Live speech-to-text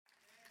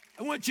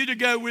I want you to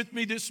go with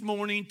me this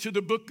morning to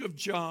the book of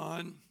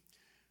John.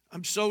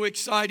 I'm so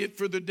excited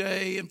for the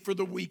day and for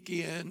the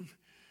weekend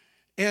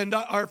and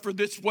for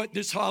what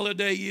this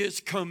holiday is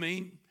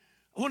coming.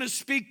 I want to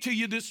speak to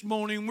you this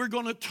morning. We're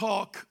going to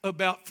talk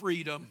about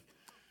freedom.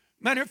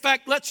 Matter of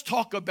fact, let's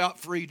talk about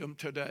freedom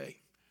today.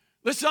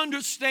 Let's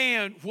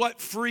understand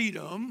what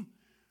freedom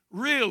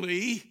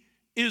really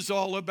is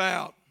all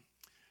about.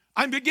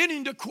 I'm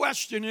beginning to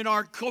question in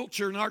our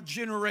culture, in our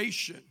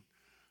generation,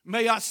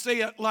 may I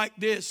say it like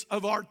this,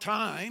 of our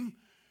time,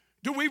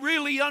 do we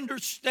really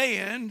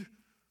understand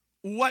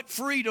what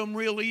freedom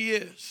really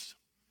is?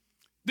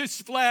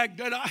 This flag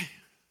that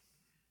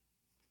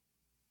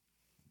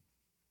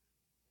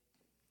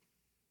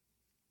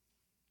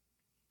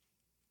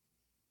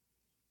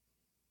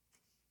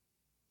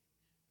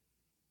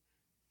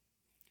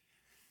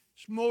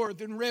it's more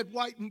than red,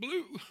 white, and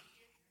blue.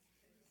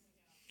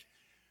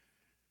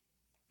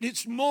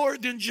 It's more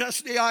than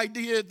just the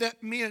idea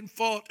that men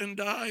fought and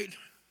died.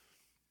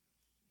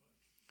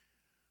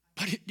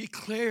 But it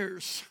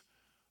declares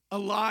a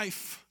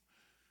life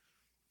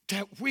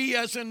that we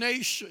as a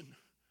nation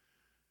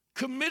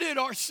committed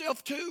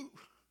ourselves to.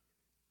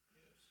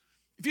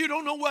 If you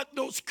don't know what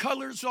those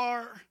colors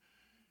are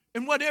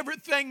and what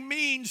everything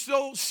means,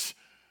 those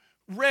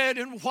red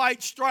and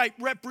white stripe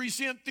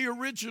represent the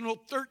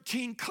original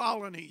 13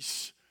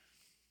 colonies.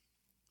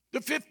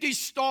 The 50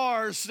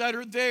 stars that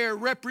are there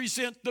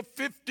represent the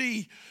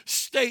 50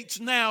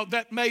 states now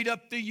that made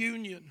up the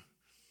Union.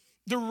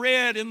 The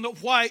red and the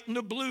white and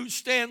the blue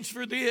stands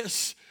for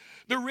this.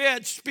 The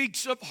red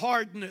speaks of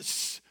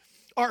hardness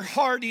or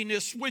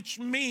hardiness, which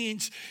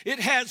means it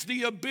has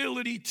the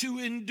ability to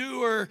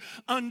endure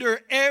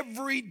under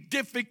every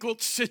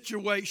difficult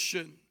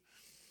situation.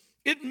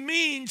 It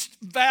means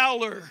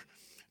valor.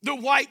 The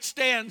white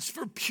stands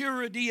for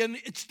purity and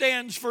it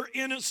stands for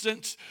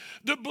innocence.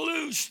 The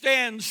blue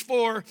stands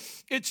for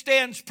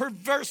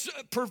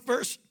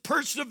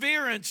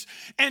perseverance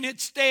and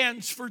it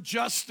stands for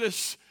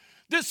justice.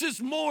 This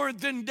is more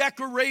than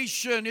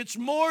decoration. It's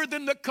more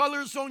than the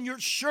colors on your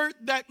shirt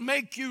that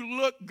make you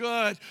look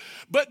good.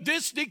 But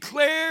this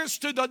declares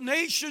to the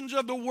nations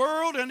of the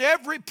world and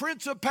every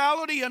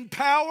principality and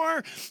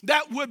power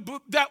that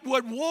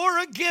would war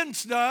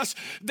against us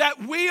that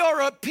we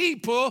are a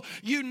people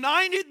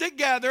united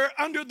together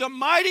under the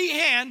mighty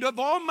hand of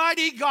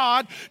Almighty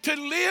God to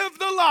live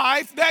the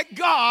life that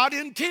God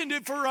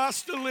intended for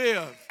us to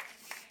live.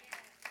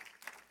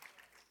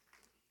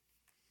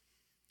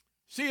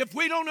 See, if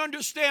we don't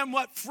understand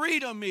what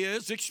freedom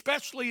is,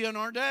 especially in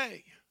our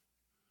day,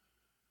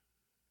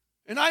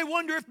 and I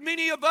wonder if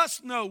many of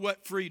us know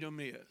what freedom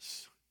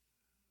is.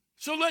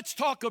 So let's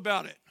talk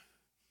about it.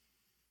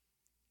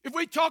 If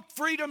we talk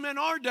freedom in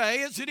our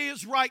day as it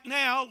is right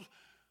now,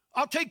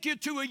 I'll take you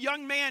to a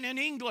young man in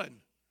England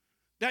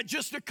that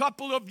just a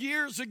couple of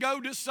years ago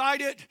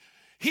decided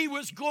he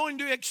was going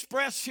to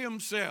express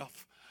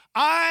himself.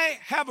 I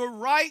have a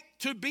right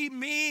to be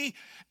me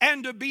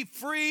and to be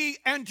free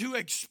and to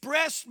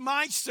express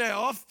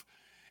myself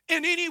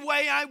in any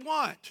way I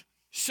want.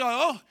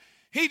 So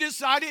he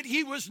decided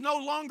he was no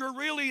longer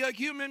really a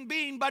human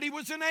being, but he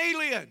was an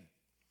alien.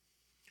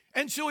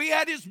 And so he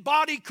had his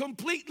body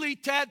completely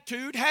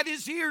tattooed, had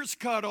his ears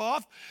cut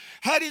off,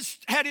 had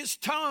his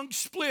tongue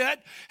split,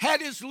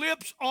 had his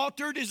lips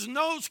altered, his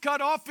nose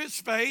cut off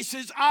his face,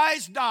 his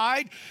eyes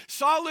dyed,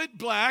 solid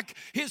black,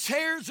 his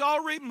hair's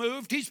all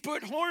removed, he's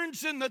put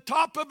horns in the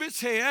top of his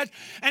head,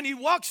 and he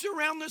walks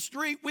around the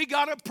street. We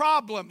got a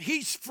problem.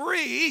 He's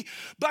free,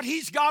 but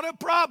he's got a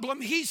problem.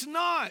 He's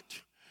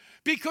not,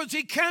 because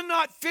he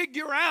cannot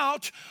figure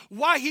out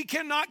why he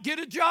cannot get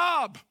a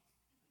job.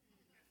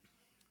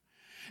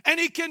 And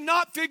he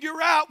cannot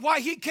figure out why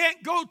he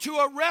can't go to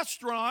a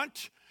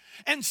restaurant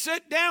and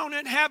sit down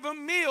and have a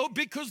meal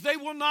because they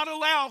will not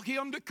allow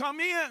him to come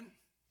in.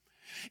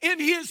 In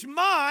his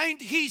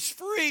mind, he's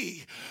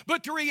free.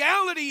 But the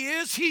reality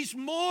is he's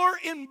more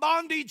in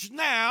bondage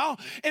now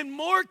and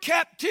more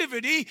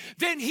captivity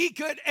than he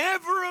could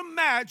ever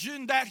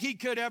imagine that he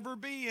could ever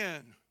be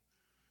in.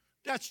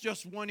 That's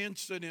just one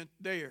incident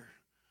there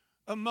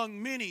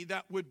among many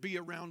that would be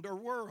around our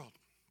world.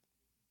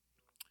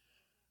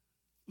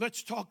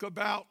 Let's talk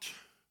about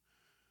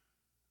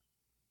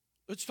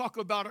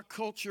a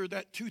culture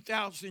that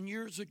 2,000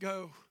 years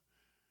ago,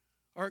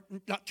 or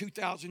not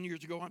 2,000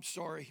 years ago, I'm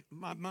sorry.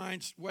 My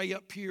mind's way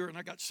up here and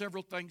I got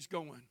several things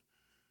going.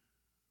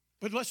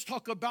 But let's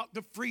talk about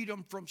the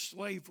freedom from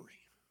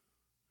slavery.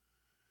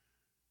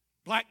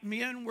 Black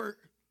men were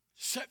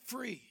set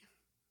free.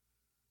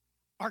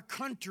 Our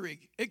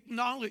country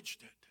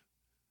acknowledged it.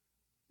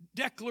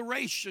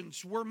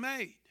 Declarations were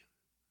made.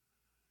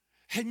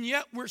 And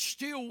yet we're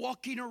still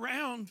walking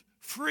around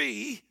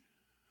free,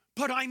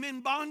 but I'm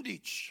in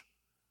bondage.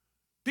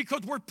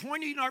 Because we're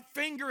pointing our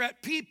finger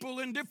at people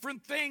and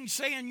different things,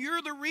 saying,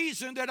 you're the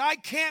reason that I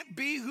can't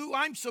be who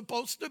I'm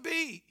supposed to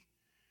be.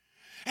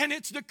 And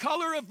it's the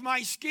color of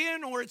my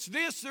skin, or it's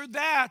this or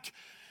that.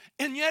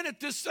 And yet at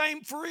the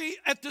same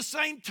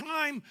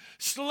time,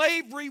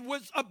 slavery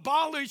was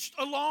abolished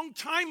a long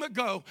time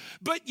ago.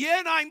 But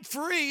yet I'm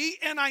free,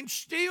 and I'm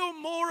still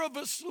more of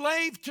a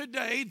slave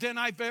today than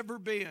I've ever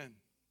been.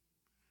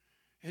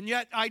 And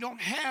yet I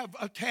don't have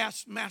a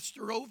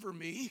taskmaster over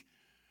me,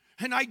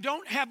 and I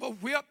don't have a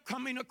whip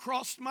coming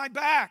across my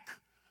back.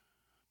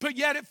 But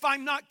yet if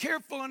I'm not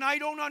careful and I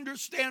don't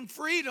understand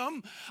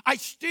freedom, I'm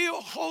still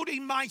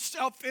holding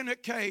myself in a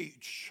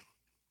cage.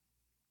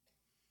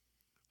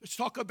 Let's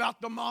talk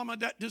about the mama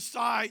that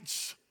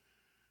decides.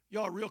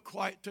 Y'all are real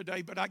quiet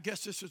today, but I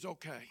guess this is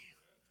okay.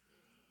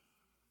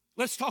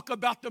 Let's talk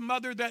about the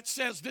mother that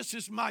says, this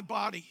is my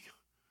body.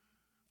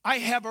 I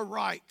have a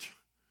right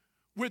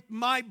with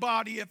my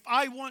body. If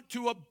I want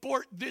to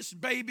abort this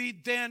baby,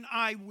 then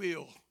I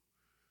will.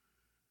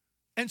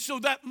 And so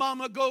that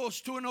mama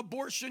goes to an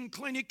abortion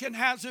clinic and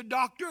has a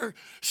doctor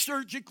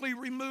surgically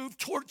remove,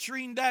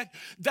 torturing that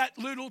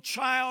little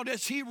child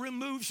as he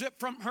removes it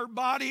from her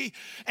body.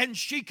 And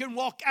she can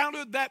walk out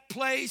of that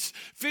place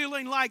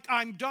feeling like,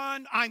 I'm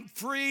done, I'm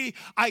free,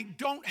 I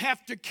don't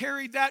have to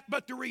carry that.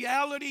 But the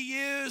reality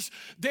is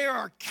there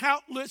are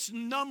countless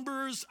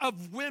numbers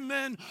of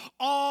women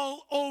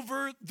all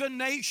over the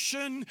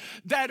nation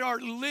that are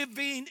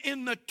living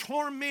in the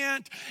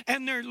torment,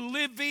 and they're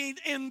living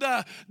in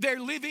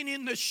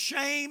the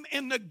shame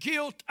and the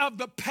guilt of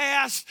the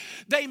past.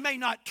 They may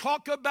not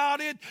talk about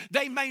it,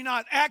 they may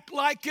not act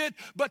like it,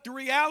 but the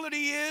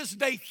reality is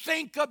they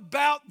think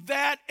about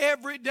that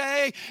every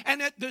day,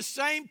 and at the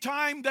same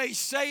time they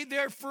say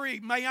they're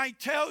free. May I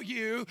tell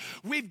you,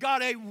 we've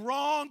got a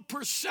wrong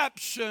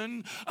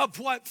perception of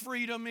what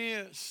freedom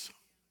is.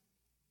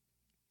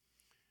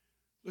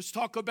 Let's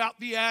talk about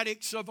the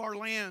addicts of our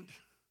land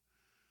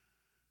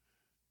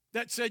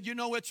that said,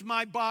 it's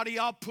my body,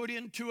 I'll put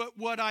into it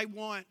what I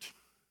want.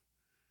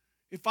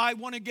 If I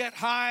want to get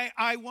high,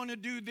 I want to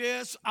do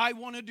this, I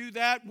want to do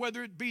that,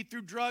 whether it be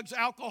through drugs,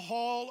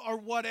 alcohol, or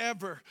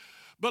whatever.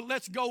 But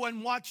let's go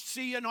and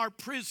see in our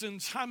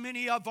prisons how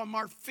many of them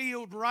are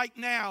filled right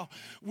now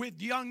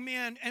with young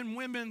men and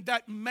women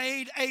that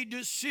made a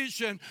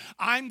decision.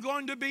 I'm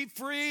going to be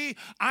free.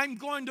 I'm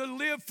going to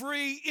live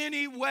free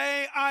any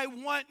way I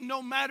want,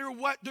 no matter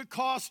what the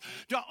cost,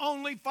 to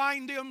only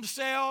find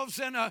themselves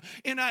in a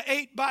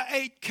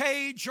 8x8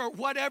 cage or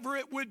whatever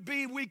it would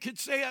be. We could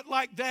say it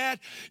like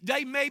that.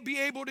 They may be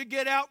able to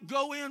get out,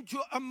 go into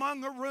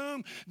among a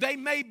room. They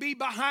may be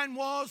behind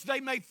walls.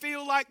 They may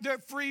feel like they're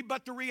free,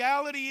 but the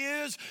reality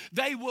is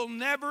they will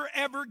never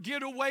ever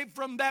get away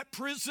from that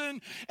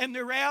prison. And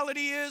the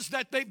reality is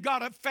that they've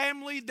got a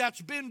family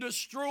that's been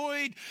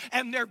destroyed,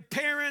 and their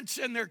parents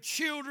and their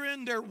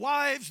children, their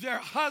wives, their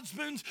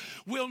husbands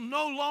will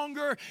no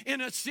longer,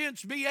 in a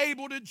sense, be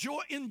able to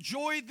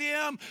enjoy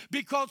them,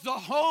 because the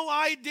whole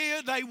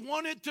idea they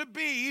wanted to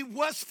be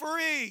was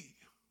free.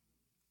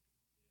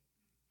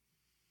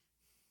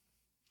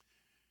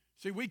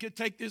 See, we could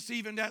take this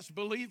even as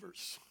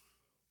believers.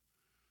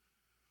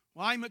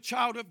 Well, I'm a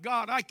child of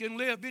God. I can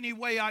live any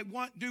way I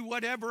want, do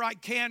whatever I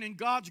can, and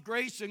God's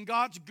grace and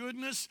God's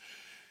goodness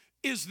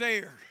is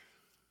there.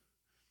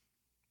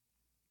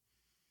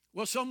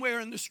 Well, somewhere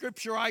in the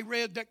scripture I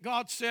read that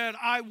God said,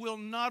 I will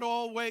not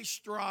always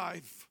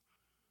strive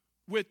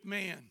with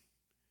man.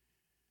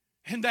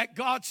 And that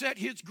God said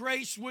His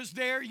grace was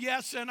there,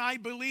 yes, and I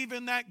believe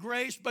in that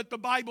grace, but the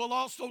Bible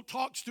also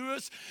talks to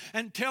us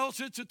and tells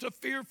us it's a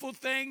fearful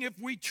thing if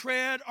we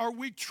tread or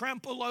we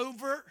trample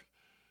over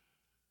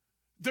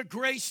the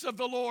grace of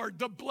the Lord,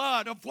 the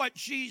blood of what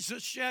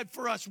Jesus shed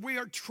for us. We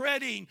are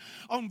treading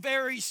on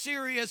very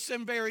serious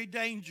and very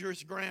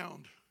dangerous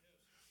ground.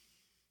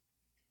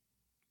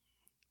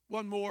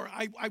 One more.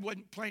 I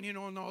wasn't planning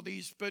on all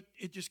these, but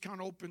it just kind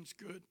of opens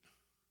good.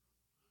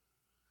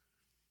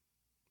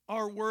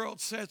 Our world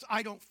says,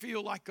 I don't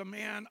feel like a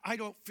man. I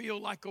don't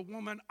feel like a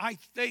woman. I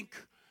think,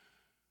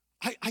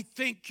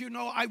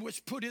 I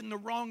was put in the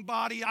wrong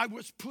body. I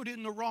was put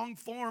in the wrong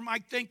form. I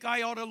think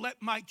I ought to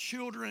let my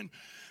children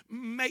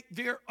make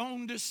their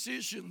own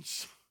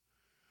decisions.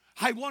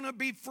 I want to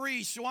be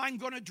free, so I'm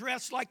going to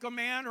dress like a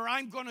man, or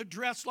I'm going to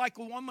dress like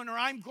a woman, or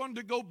I'm going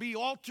to go be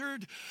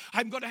altered.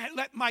 I'm going to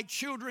let my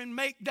children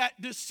make that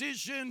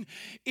decision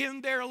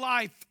in their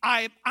life.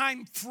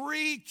 I'm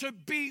free to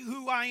be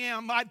who I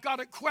am. I've got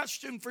a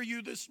question for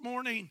you this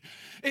morning.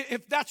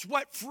 If that's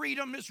what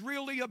freedom is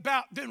really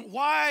about, then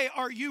why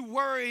are you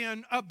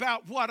worrying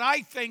about what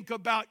I think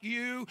about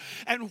you?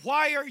 And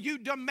why are you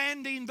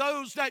demanding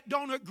those that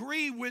don't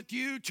agree with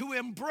you to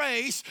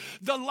embrace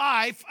the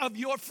life of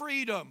your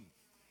freedom?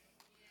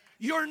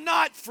 You're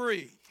not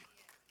free.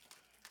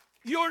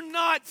 You're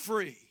not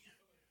free.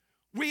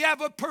 We have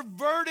a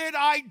perverted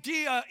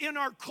idea in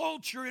our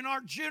culture, in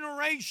our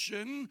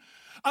generation,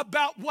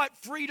 about what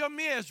freedom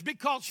is,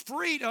 because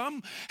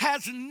freedom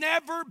has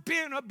never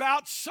been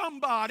about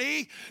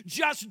somebody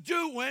just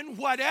doing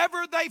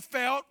whatever they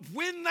felt,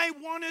 when they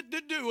wanted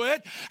to do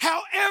it,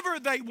 however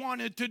they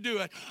wanted to do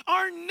it.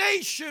 Our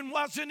nation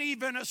wasn't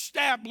even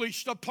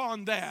established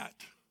upon that.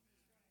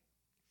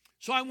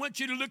 So I want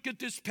you to look at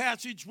this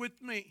passage with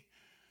me.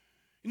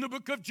 In the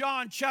book of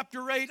John,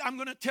 chapter 8, I'm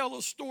going to tell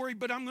a story,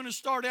 but I'm going to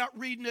start out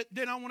reading it.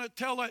 Then I want to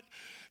tell it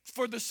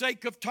for the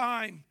sake of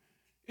time.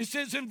 It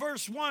says in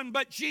verse 1,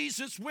 but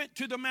Jesus went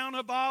to the Mount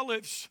of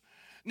Olives.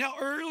 Now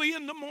early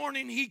in the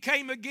morning, he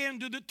came again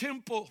to the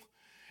temple.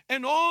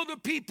 And all the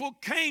people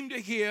came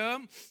to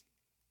him,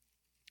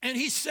 and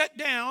he sat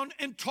down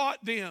and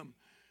taught them.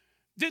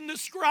 Then the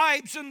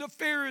scribes and the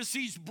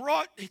Pharisees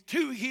brought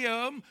to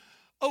him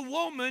a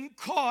woman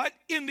caught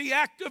in the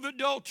act of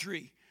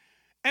adultery.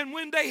 And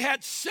when they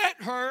had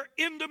set her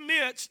in the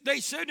midst, they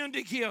said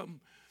unto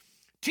him,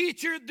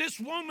 Teacher, this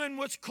woman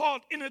was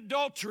caught in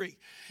adultery,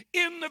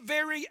 in the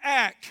very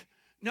act.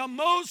 Now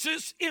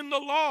Moses in the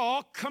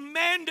law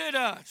commanded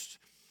us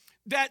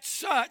that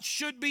such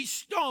should be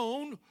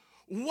stoned.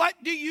 What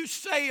do you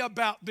say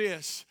about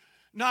this?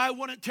 Now I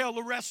want to tell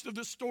the rest of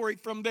the story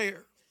from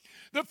there.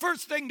 The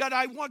first thing that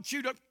I want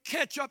you to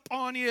catch up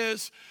on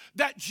is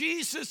that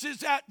Jesus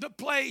is at the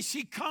place,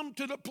 he come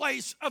to the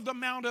place of the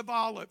Mount of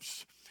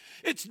Olives.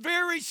 It's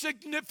very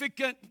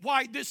significant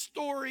why this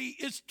story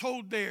is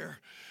told there.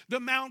 The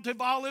Mount of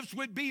Olives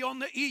would be on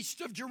the east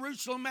of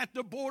Jerusalem at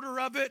the border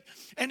of it.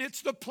 And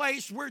it's the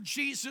place where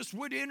Jesus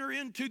would enter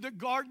into the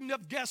Garden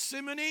of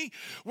Gethsemane,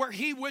 where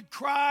he would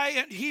cry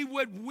and he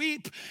would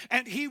weep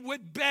and he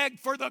would beg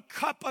for the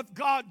cup of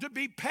God to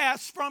be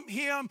passed from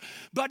him.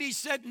 But he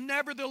said,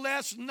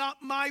 nevertheless, not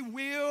my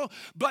will,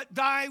 but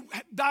thy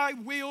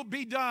will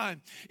be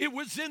done. It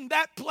was in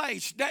that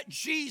place that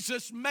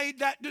Jesus made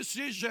that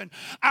decision.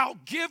 I'll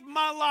give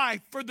my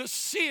life for the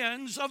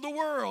sins of the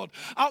world.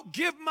 I'll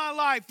give my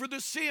life for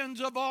the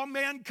sins of all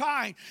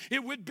mankind.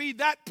 It would be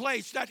that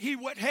place that he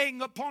would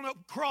hang upon a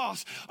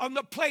cross on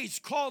the place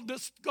called the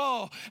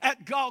skull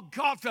at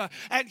Golgotha,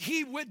 and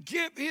he would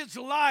give his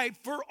life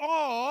for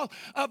all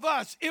of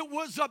us. It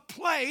was a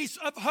place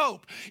of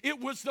hope.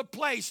 It was the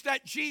place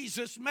that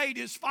Jesus made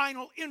his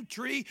final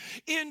entry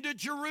into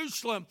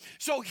Jerusalem.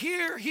 So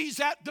here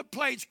he's at the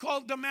place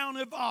called the Mount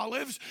of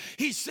Olives.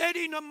 He's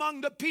sitting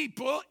among the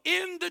people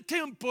in the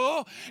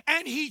temple,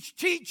 and he's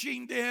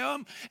teaching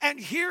them. And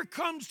here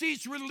comes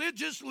these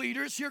religious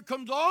leaders, here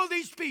comes all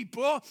these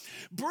people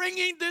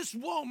bringing this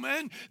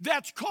woman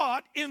that's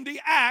caught in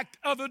the act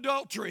of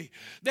adultery.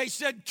 They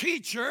said,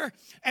 Teacher,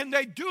 and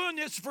they're doing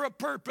this for a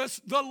purpose.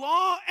 The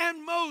law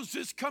and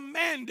Moses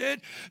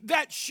commanded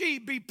that she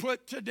be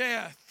put to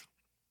death.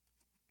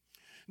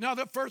 Now,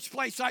 the first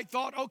place I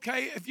thought,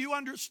 okay, if you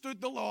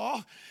understood the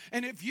law,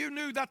 and if you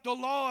knew that the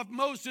law of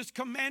Moses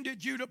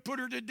commanded you to put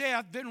her to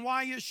death, then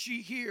why is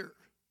she here?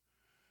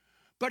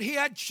 But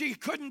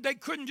they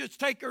couldn't just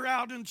take her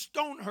out and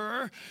stone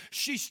her.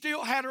 She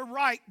still had a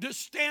right to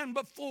stand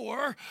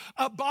before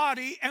a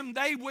body, and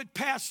they would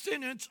pass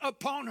sentence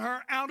upon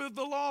her out of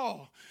the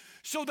law.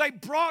 So they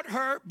brought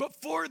her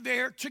before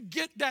there to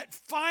get that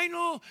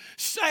final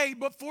say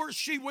before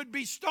she would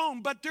be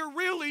stoned. But they're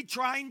really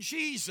trying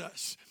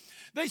Jesus.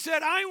 They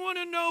said, I want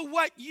to know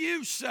what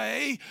you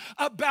say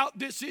about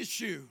this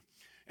issue.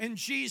 And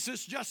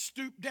Jesus just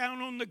stooped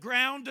down on the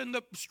ground, and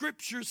the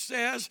scripture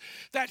says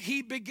that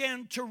he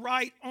began to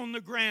write on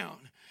the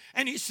ground.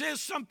 And he says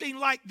something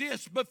like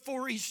this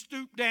before he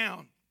stooped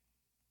down.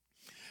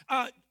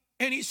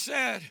 And he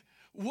said,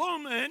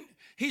 Woman,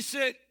 he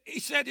said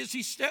as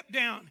he stepped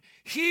down,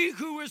 he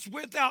who is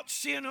without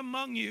sin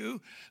among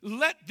you,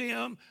 let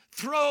them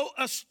throw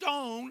a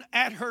stone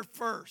at her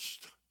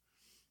first.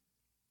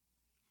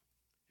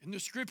 And the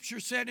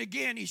scripture said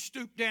again, he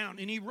stooped down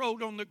and he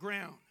wrote on the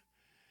ground.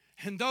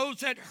 And those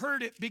that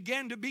heard it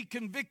began to be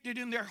convicted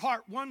in their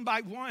heart one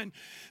by one,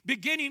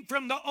 beginning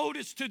from the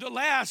oldest to the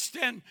last.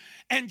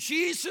 And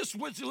Jesus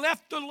was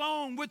left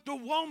alone with the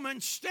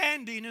woman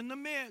standing in the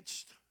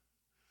midst.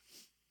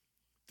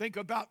 Think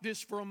about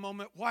this for a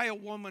moment. Why a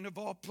woman of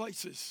all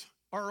places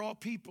or all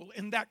people?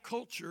 In that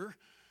culture,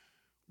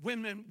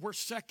 women were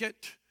second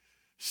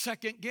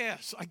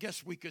guess, I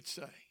guess we could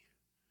say.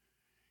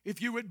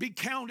 If you would be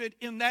counted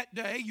in that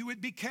day, you would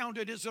be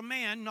counted as a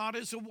man, not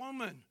as a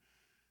woman.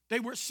 They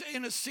were,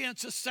 in a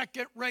sense, a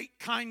second-rate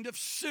kind of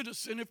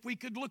citizen, if we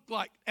could look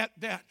like at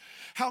that,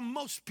 how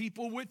most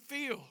people would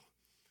feel.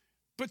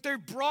 But they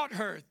brought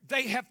her.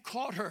 They have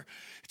caught her.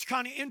 It's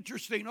kind of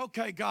interesting.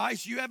 Okay,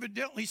 guys, you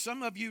evidently,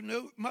 some of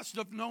you must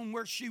have known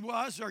where she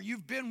was, or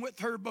you've been with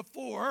her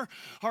before,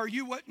 or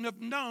you wouldn't have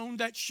known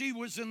that she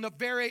was in the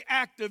very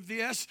act of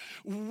this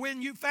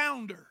when you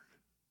found her.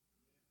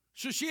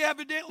 So she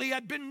evidently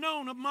had been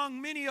known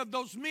among many of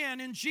those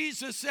men. And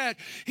Jesus said,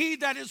 he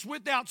that is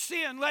without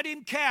sin, let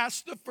him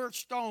cast the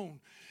first stone.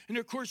 And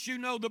of course, you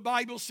know, the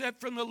Bible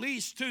said from the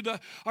least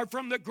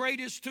from the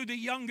greatest to the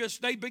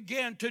youngest, they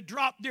began to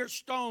drop their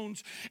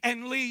stones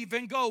and leave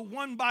and go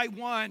one by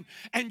one.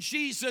 And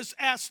Jesus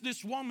asked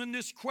this woman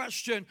this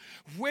question,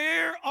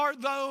 where are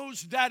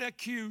those that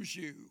accuse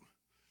you?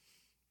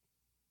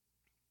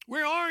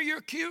 Where are your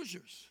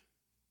accusers?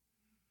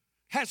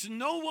 Has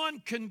no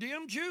one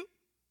condemned you?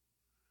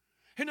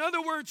 In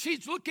other words,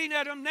 he's looking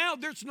at him now.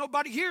 There's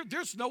nobody here.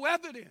 There's no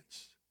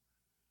evidence.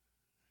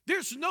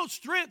 There's no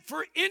strength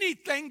for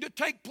anything to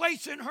take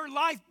place in her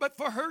life but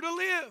for her to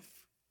live.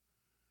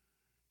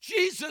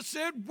 Jesus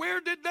said,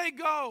 where did they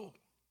go?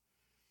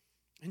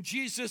 And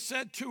Jesus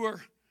said to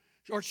her,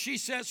 or she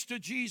says to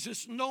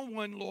Jesus, no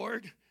one,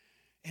 Lord.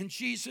 And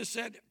Jesus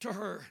said to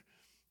her,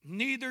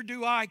 neither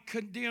do I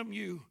condemn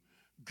you.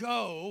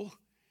 Go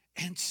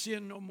and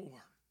sin no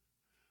more.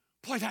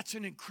 Boy, that's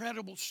an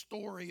incredible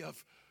story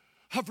of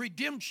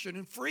redemption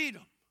and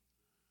freedom.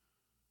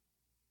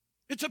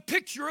 It's a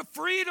picture of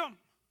freedom.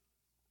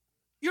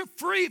 You're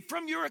free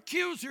from your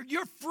accuser.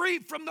 You're free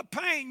from the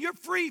pain. You're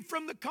free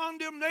from the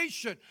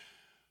condemnation.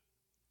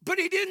 But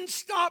he didn't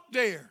stop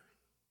there.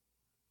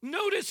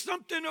 Notice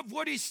something of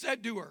what he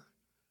said to her.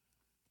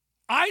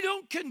 I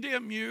don't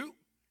condemn you.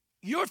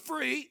 You're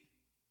free.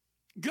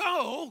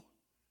 Go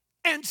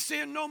and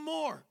sin no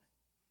more.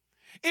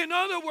 In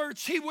other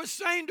words, he was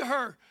saying to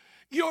her,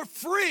 you're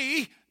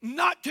free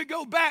not to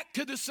go back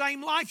to the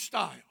same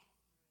lifestyle.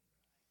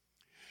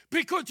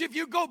 Because if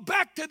you go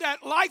back to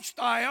that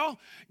lifestyle,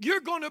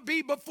 you're going to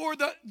be before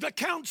the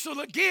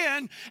council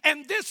again,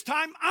 and this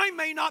time I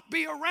may not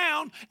be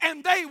around,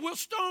 and they will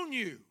stone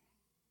you.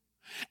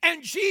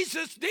 And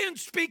Jesus then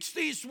speaks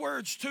these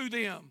words to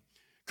them,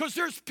 because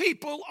there's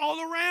people all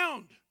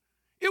around.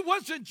 It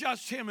wasn't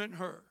just him and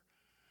her.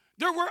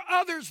 There were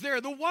others there,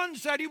 the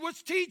ones that he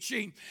was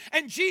teaching.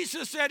 And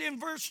Jesus said in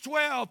verse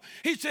 12,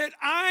 he said,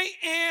 I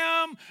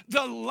am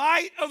the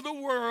light of the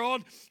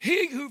world.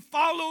 He who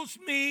follows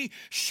me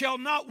shall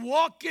not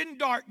walk in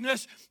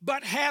darkness,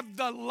 but have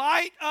the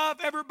light of,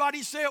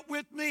 everybody say it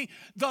with me,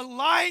 the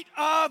light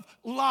of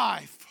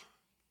life.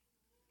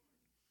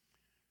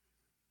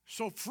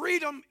 So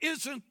freedom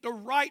isn't the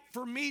right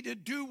for me to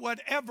do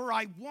whatever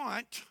I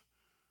want.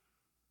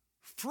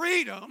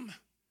 Freedom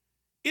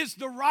is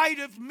the right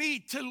of me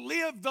to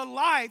live the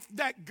life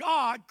that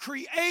God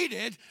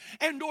created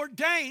and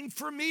ordained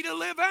for me to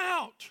live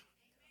out.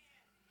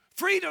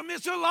 Freedom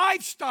is a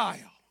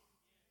lifestyle.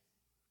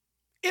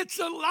 It's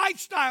a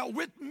lifestyle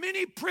with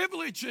many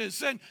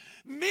privileges and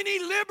many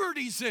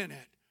liberties in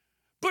it.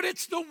 But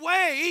it's the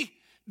way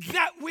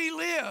that we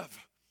live.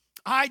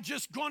 I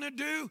just going to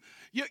do,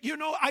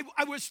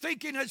 I was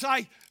thinking as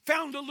I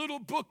found a little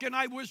book and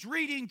I was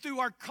reading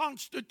through our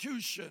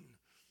Constitution.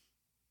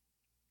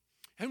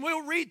 And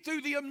we'll read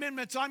through the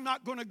amendments. I'm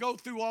not going to go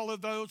through all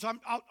of those.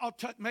 I'll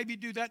maybe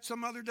do that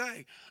some other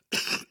day.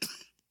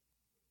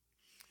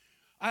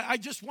 I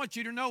just want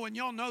you to know, and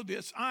y'all know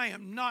this, I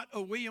am not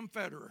a William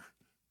Federer.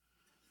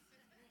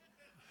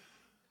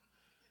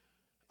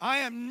 I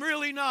am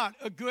really not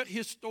a good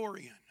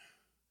historian.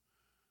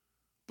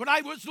 But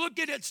I was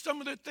looking at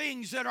some of the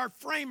things that our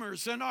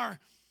framers and our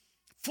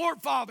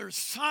forefathers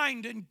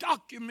signed and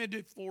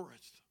documented for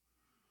us.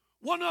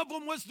 One of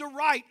them was the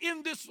right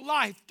in this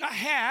life to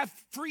have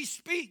free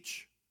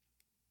speech.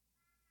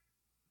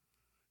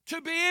 To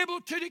be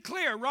able to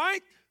declare,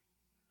 right?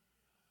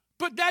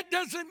 But that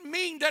doesn't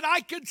mean that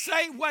I could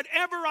say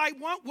whatever I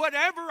want,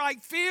 whatever I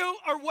feel,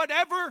 or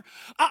whatever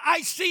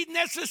I see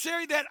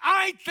necessary that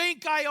I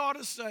think I ought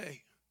to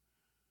say.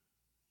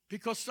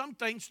 Because some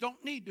things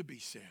don't need to be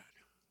said.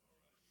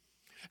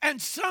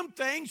 And some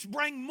things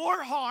bring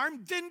more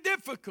harm than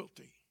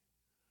difficulty.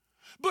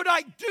 But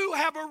I do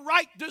have a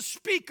right to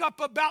speak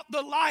up about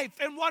the life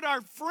and what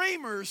our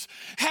framers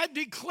had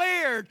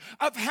declared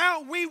of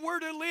how we were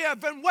to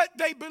live and what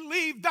they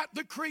believed that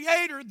the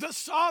Creator, the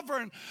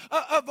sovereign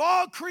of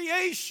all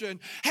creation,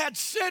 had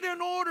set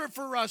in order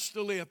for us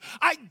to live.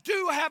 I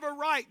do have a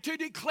right to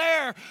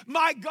declare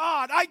my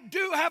God. I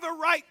do have a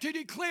right to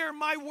declare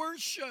my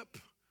worship.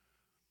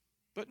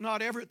 But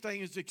not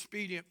everything is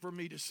expedient for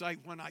me to say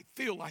when I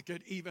feel like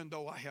it, even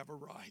though I have a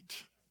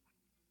right.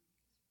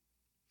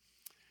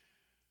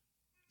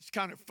 It's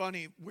kind of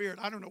funny, weird.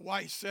 I don't know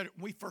why he said it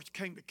when we first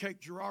came to Cape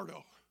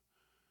Girardeau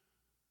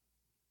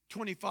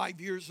 25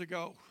 years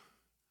ago.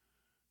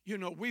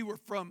 We were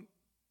from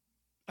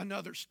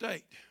another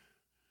state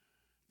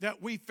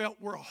that we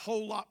felt were a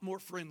whole lot more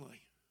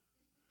friendly.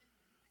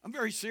 I'm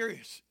very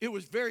serious. It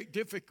was very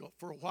difficult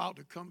for a while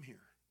to come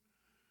here.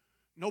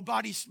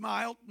 Nobody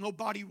smiled.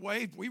 Nobody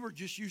waved. We were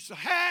just used to,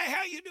 hey,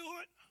 how you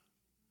doing?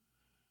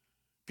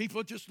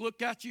 People just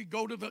look at you,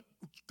 go to the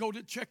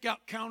checkout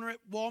counter at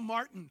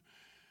Walmart, and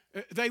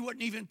they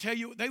wouldn't even tell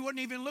you, they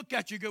wouldn't even look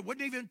at you good,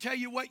 wouldn't even tell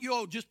you what you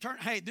owe. Just turn,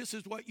 hey, this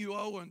is what you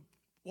owe, and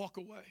walk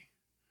away.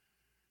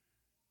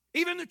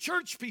 Even the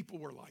church people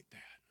were like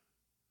that.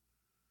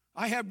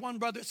 I had one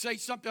brother say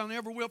something, I'll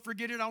never will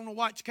forget it. I don't know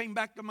why it came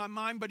back to my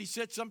mind, but he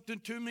said something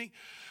to me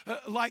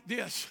like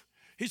this.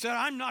 He said,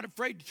 I'm not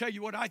afraid to tell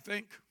you what I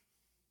think.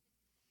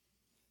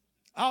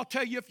 I'll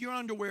tell you if your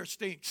underwear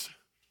stinks.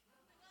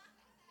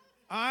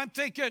 I'm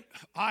thinking,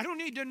 I don't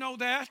need to know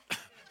that.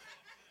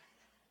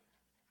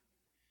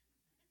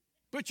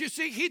 But you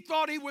see, he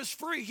thought he was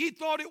free. He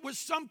thought it was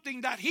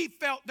something that he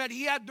felt that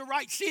he had the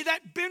right. See,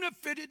 that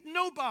benefited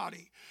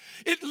nobody.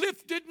 It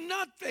lifted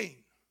nothing.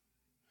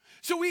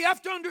 So we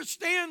have to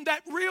understand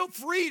that real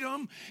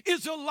freedom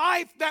is a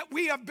life that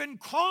we have been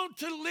called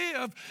to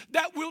live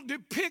that will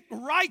depict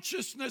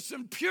righteousness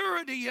and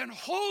purity and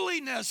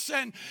holiness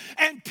and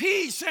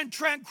peace and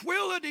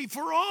tranquility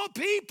for all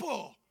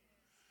people.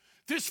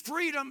 this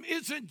freedom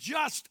isn't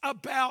just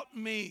about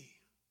me.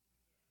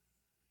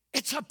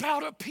 It's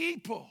about a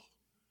people.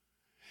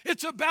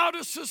 It's about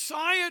a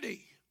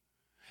society.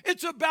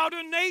 It's about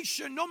a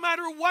nation. No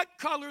matter what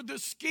color the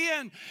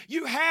skin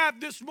you have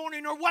this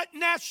morning or what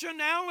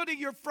nationality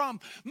you're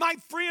from. My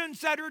friends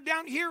that are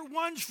down here,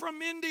 one's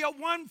from India,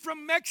 one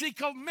from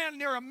Mexico. Man,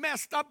 they're a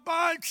messed up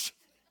bunch.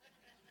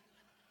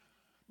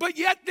 But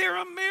yet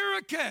they're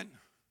American.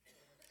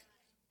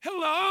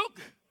 Hello?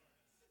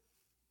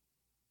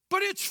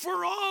 But it's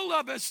for all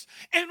of us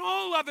and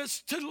all of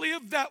us to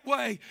live that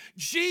way.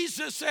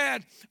 Jesus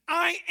said,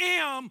 I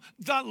am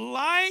the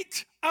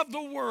light of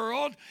the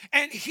world,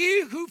 and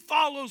he who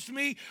follows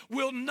me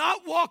will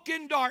not walk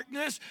in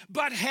darkness,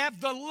 but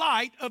have the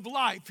light of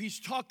life. He's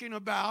talking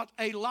about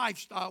a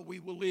lifestyle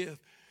we will live.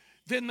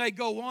 Then they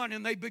go on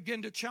and they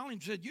begin to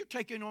challenge it. You're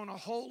taking on a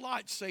whole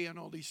lot saying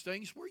all these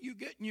things. Where are you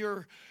getting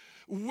your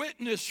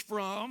witness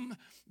from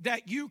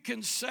that you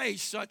can say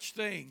such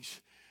things?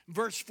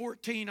 Verse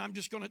 14, I'm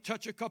just going to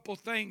touch a couple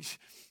things.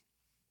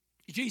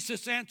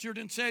 Jesus answered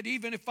and said,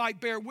 even if I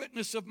bear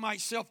witness of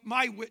myself,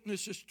 my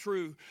witness is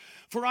true.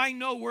 For I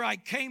know where I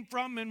came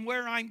from and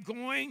where I'm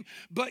going,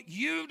 but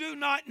you do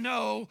not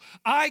know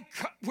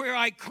where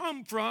I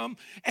come from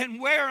and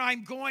where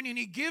I'm going. And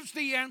he gives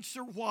the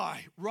answer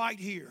why, right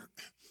here.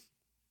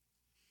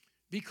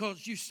 Because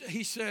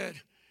he said,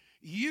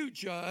 you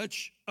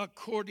judge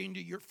according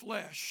to your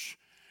flesh,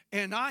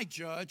 and I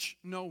judge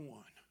no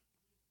one.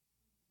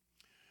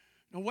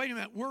 Now, wait a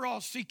minute. We're all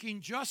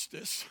seeking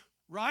justice,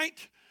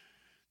 right?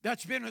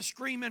 That's been a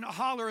scream and a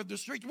holler of the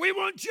streets. We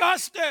want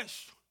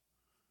justice.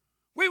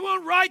 We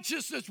want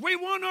righteousness. We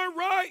want our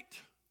right.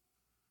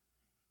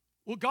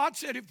 Well, God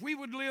said if we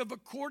would live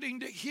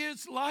according to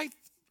his life,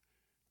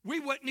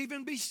 we wouldn't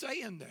even be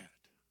saying that.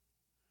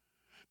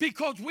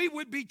 Because we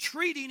would be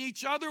treating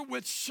each other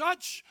with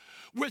such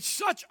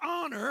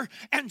honor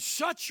and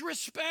such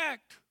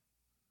respect.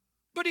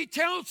 But he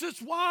tells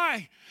us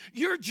why.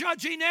 You're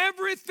judging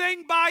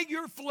everything by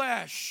your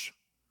flesh.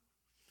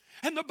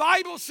 And the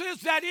Bible says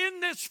that in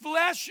this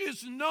flesh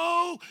is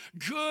no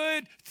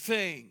good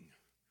thing.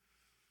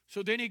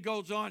 So then he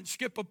goes on,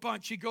 skip a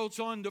bunch. He goes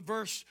on to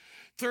verse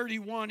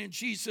 31. And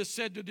Jesus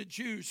said to the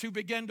Jews who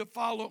began to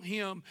follow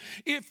him,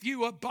 if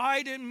you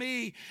abide in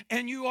me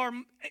and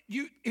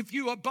if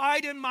you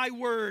abide in my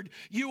word,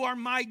 you are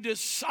my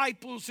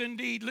disciples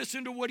indeed.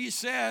 Listen to what he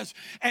says.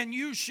 And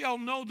you shall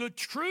know the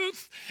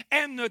truth,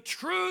 and the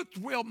truth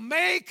will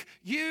make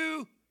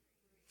you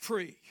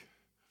free.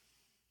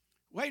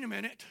 Wait a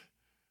minute.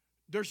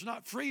 There's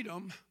not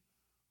freedom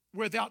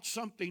without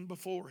something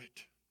before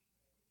it.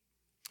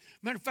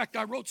 Matter of fact,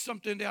 I wrote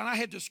something down. I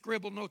had to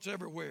scribble notes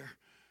everywhere.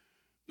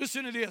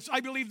 Listen to this. I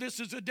believe this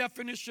is a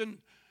definition.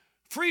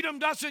 Freedom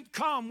doesn't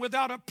come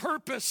without a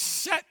purpose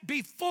set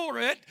before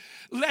it,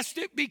 lest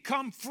it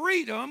become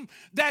freedom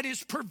that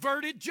is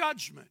perverted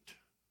judgment.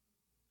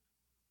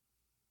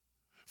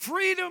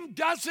 Freedom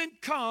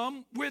doesn't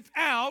come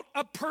without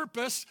a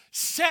purpose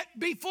set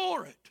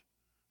before it.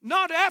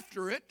 Not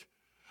after it,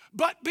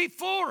 but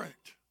before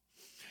it.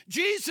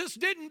 Jesus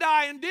didn't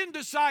die and didn't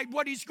decide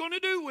what he's going to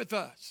do with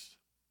us.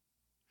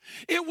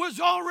 It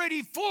was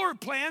already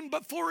foreplanned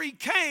before he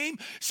came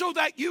so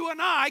that you and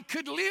I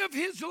could live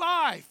his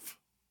life.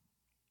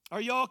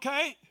 Are you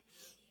okay?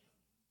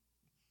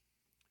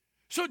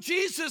 So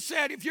Jesus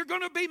said, if you're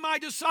going to be my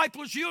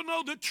disciples, you'll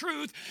know the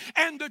truth,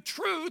 and the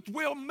truth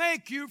will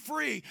make you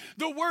free.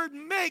 The word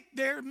make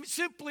there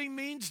simply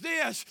means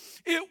this.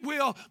 It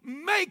will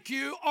make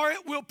you, or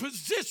it will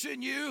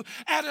position you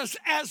as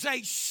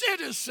a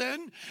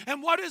citizen.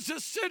 And what is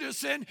a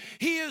citizen?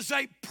 He is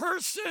a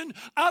person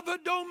of a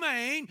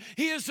domain.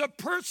 He is a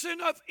person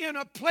in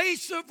a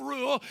place of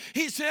rule.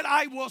 He said,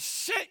 I will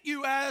set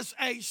you as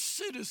a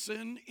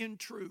citizen in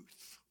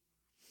truth.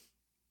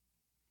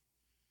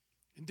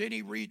 And then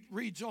he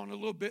reads on a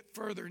little bit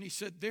further, and he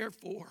said,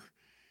 therefore,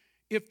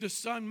 if the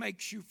Son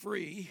makes you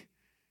free,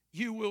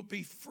 you will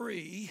be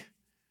free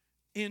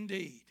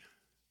indeed.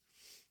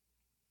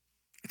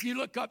 If you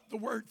look up the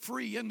word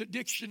free in the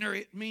dictionary,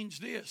 it means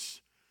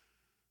this: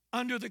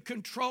 under the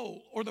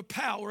control or the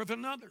power of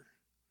another.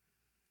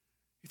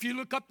 If you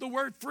look up the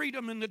word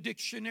freedom in the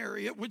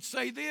dictionary, it would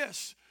say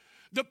this: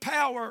 the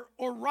power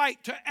or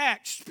right to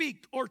act,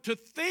 speak, or to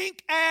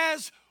think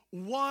as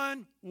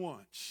one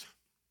wants.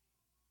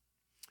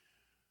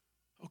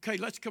 Okay,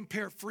 let's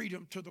compare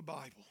freedom to the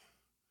Bible.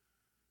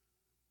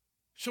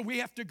 So we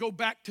have to go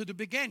back to the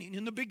beginning.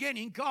 In the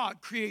beginning,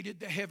 God created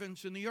the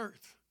heavens and the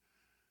earth.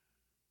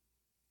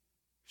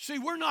 See,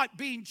 we're not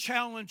being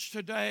challenged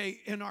today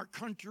in our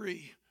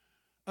country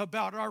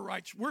about our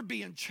rights. We're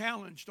being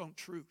challenged on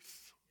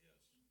truth.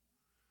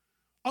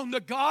 On the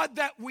God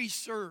that we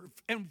serve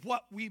and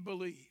what we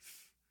believe.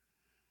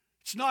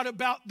 It's not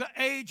about the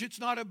age. It's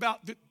not about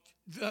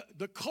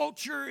the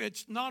culture.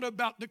 It's not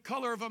about the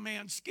color of a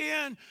man's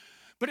skin.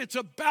 But it's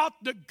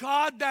about the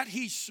God that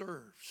he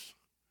serves.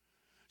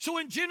 So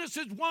in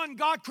Genesis 1,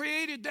 God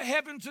created the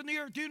heavens and the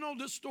earth. Do you know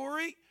the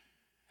story?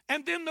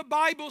 And then the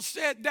Bible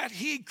said that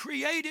he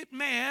created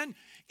man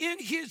in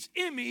his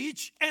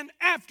image and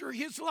after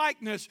his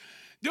likeness.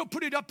 They'll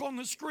put it up on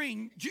the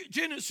screen.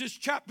 Genesis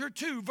chapter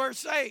 2,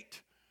 verse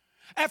 8.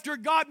 After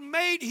God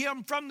made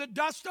him from the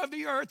dust of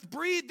the earth,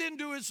 breathed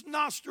into his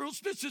nostrils,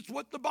 this is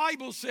what the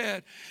Bible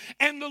said.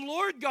 And the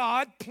Lord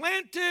God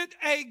planted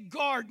a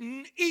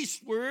garden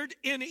eastward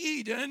in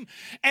Eden,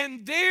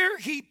 and there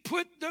he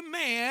put the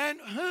man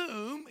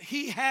whom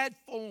he had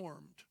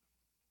formed.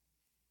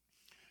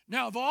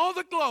 Now, of all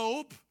the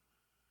globe,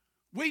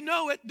 we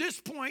know at this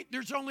point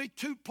there's only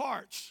two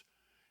parts.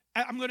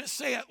 I'm going to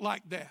say it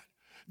like that.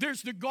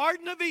 There's the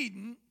Garden of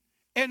Eden,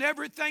 and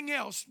everything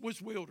else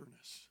was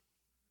wilderness.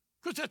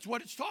 Because that's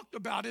what it's talked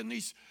about in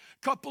these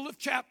couple of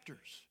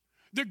chapters.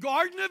 The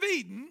Garden of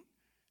Eden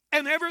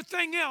and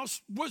everything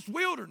else was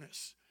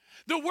wilderness.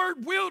 The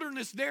word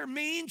wilderness there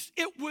means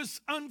it was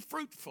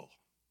unfruitful.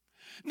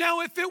 Now,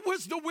 if it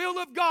was the will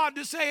of God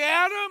to say,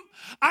 Adam,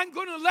 I'm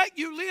going to let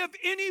you live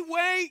any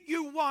way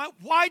you want,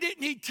 why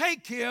didn't he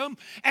take him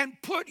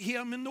and put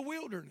him in the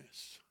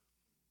wilderness?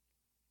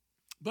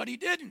 But he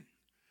didn't.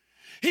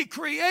 He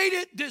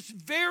created this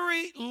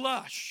very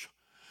lush,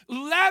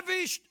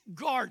 lavish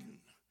garden.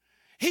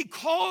 He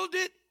called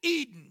it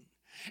Eden,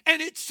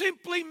 and it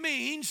simply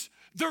means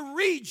the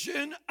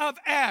region of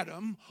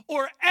Adam,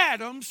 or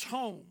Adam's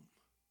home.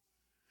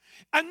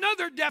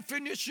 Another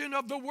definition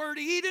of the word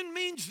Eden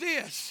means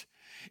this.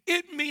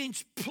 It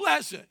means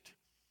pleasant.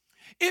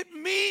 It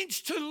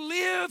means to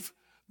live,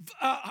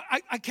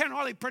 I can't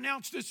hardly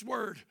pronounce this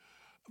word,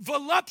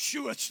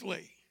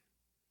 voluptuously.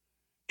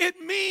 It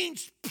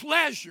means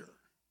pleasure.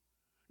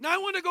 Now I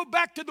want to go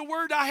back to the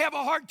word I have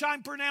a hard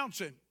time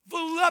pronouncing.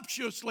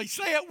 Voluptuously.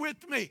 Say it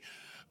with me.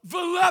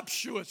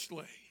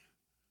 Voluptuously.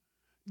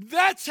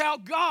 That's how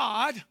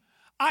God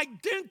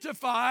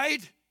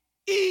identified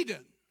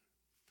Eden.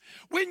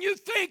 When you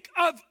think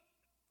of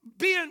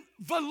being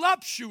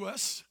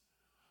voluptuous,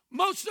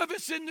 most of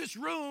us in this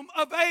room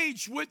of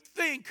age would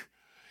think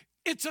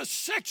it's a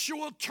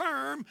sexual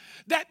term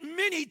that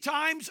many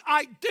times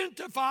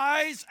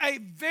identifies a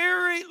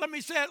very, let me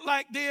say it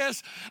like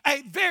this,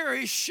 a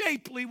very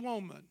shapely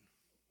woman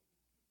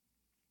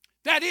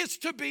that is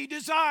to be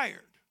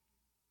desired.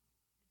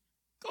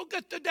 Go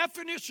get the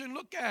definition,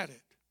 look at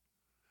it.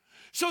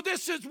 So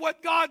this is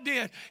what God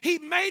did. He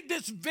made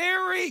this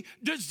very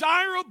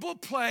desirable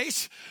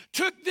place,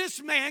 took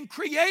this man,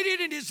 created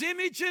in his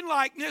image and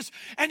likeness,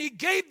 and he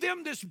gave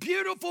them this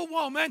beautiful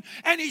woman,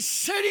 and he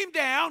set him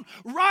down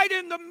right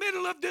in the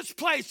middle of this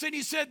place. And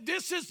he said,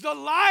 this is the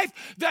life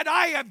that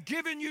I have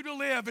given you to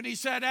live. And he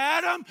said,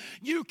 Adam,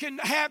 you can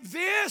have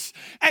this,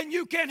 and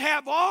you can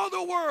have all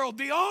the world.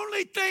 The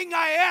only thing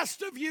I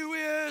asked of you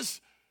is,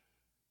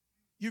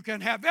 you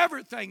can have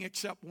everything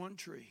except one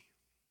tree.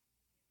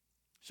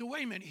 So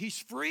wait a minute, he's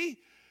free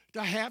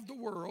to have the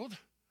world.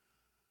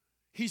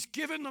 He's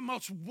given the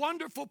most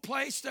wonderful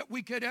place that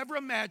we could ever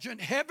imagine.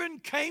 Heaven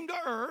came to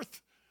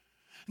earth.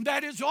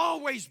 That has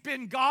always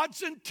been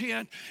God's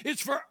intent.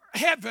 It's for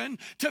heaven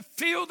to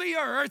fill the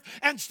earth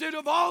instead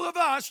of all of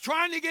us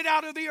trying to get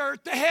out of the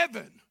earth to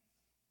heaven.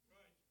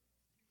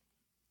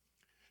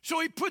 So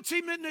he puts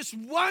him in this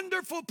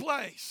wonderful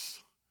place.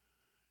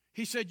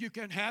 He said, you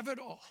can have it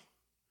all,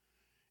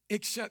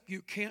 except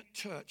you can't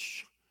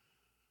touch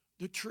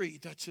the tree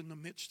that's in the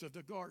midst of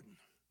the garden.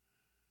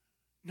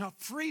 Now,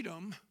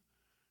 freedom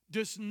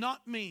does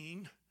not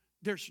mean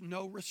there's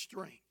no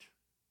restraint.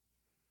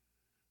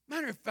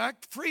 Matter of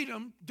fact,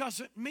 freedom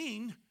doesn't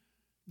mean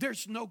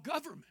there's no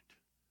government.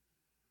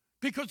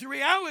 Because the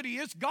reality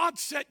is God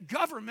set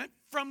government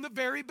from the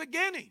very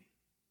beginning.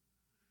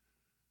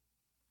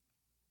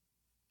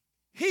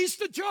 He's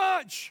the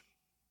judge,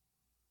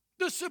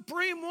 the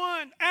supreme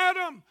one.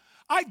 Adam,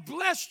 I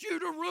blessed you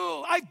to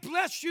rule. I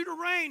blessed you to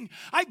reign.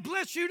 I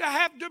blessed you to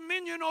have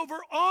dominion over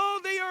all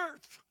the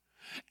earth.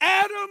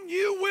 Adam,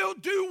 you will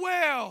do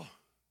well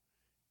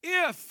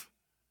if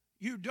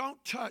you don't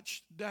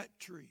touch that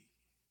tree.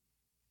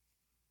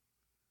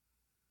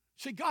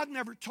 See, God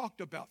never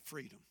talked about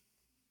freedom.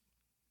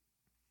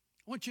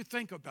 I want you to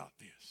think about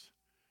this.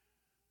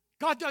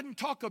 God doesn't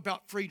talk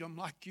about freedom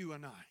like you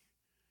and I.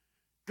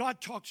 God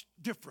talks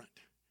different.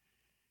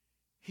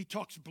 He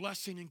talks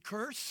blessing and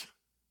curse.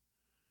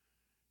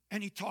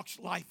 And he talks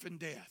life and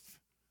death.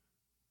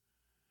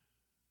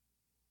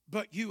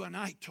 But you and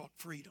I talk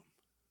freedom.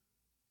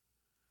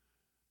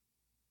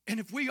 And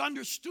if we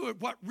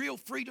understood what real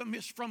freedom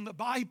is from the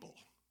Bible,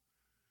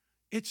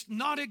 it's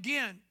not,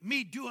 again,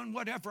 me doing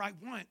whatever I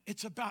want.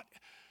 It's about,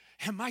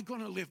 am I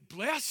going to live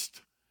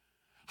blessed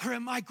or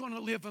am I going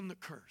to live in the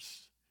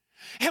curse?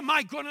 Am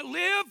I going to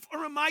live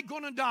or am I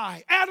going to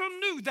die? Adam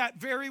knew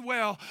that very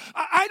well.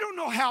 I don't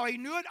know how he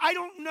knew it. I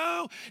don't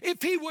know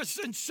if he was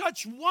in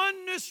such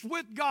oneness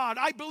with God.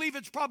 I believe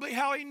it's probably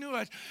how he knew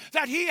it.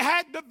 That he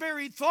had the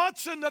very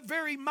thoughts and the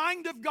very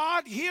mind of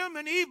God, him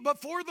and Eve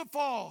before the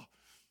fall.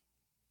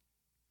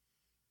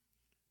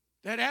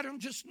 That Adam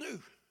just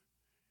knew,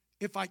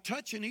 if I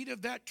touch and eat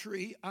of that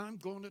tree, I'm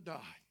going to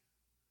die.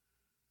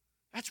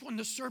 That's when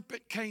the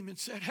serpent came and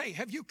said, hey,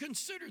 have you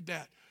considered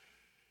that?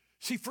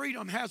 See,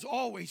 freedom has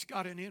always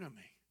got an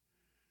enemy.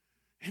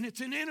 And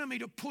it's an enemy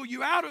to pull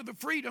you out of the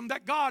freedom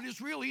that God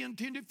has really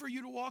intended for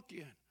you to walk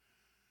in.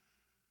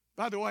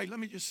 By the way, let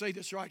me just say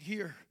this right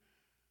here.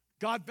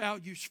 God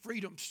values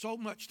freedom so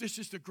much. This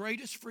is the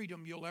greatest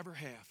freedom you'll ever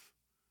have.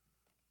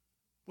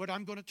 What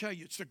I'm going to tell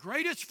you, it's the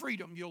greatest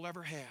freedom you'll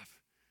ever have,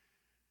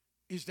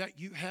 is that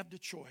you have the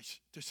choice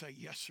to say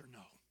yes or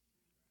no.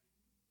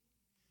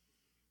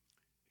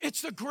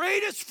 It's the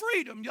greatest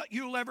freedom that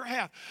you'll ever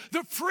have.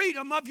 The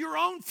freedom of your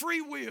own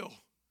free will.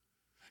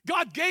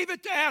 God gave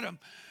it to Adam.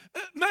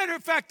 Matter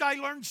of fact, I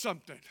learned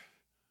something.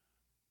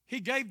 He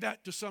gave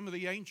that to some of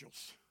the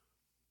angels.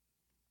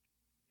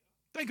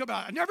 Think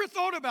about it. I never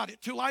thought about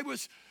it till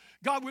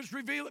God was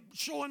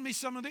showing me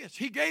some of this.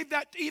 He gave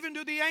that even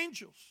to the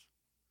angels.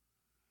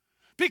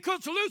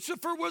 Because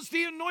Lucifer was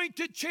the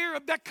anointed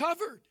cherub that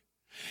covered.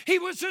 He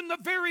was in the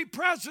very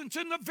presence,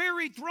 in the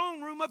very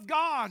throne room of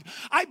God.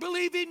 I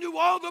believe he knew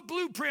all the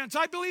blueprints.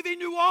 I believe he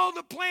knew all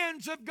the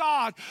plans of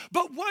God.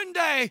 But one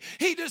day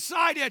he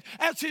decided,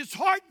 as his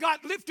heart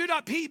got lifted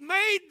up, he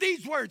made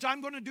these words,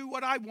 I'm going to do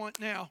what I want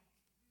now.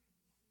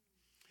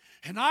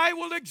 And I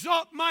will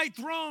exalt my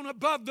throne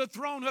above the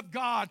throne of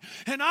God.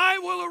 And I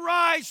will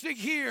arise to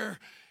hear.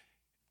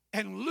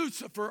 And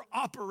Lucifer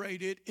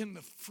operated in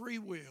the free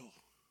will.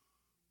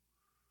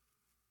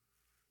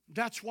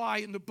 That's why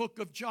in the book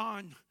of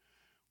John,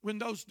 when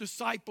those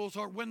disciples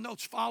or when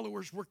those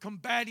followers were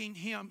combating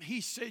him, he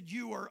said,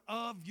 you are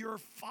of your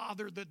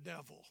father the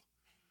devil.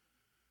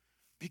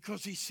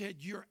 Because he said,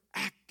 you're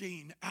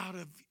acting out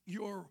of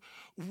your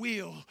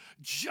will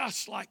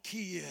just like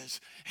he is,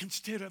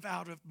 instead of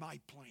out of my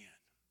plan.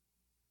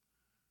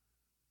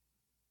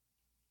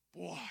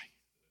 Boy,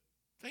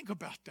 think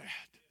about that.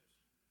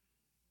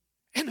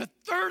 And a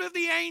third of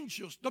the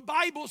angels, the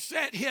Bible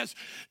said his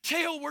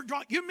tail were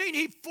drawn. You mean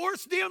he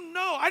forced them?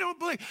 No, I don't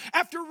believe.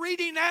 After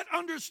reading that,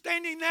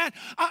 understanding that,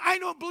 I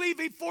don't believe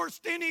he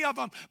forced any of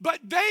them. But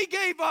they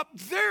gave up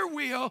their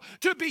will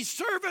to be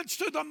servants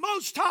to the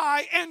Most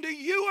High and to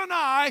you and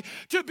I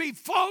to be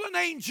fallen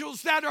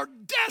angels that are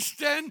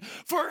destined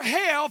for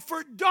hell,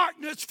 for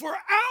darkness, for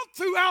out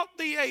throughout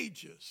the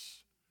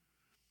ages.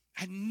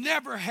 And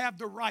never have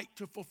the right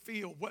to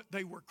fulfill what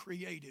they were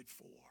created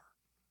for.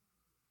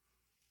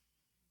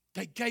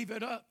 They gave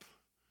it up.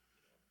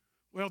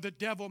 Well, the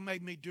devil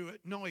made me do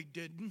it. No, he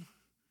didn't.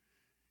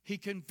 He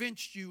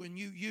convinced you and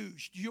you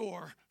used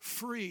your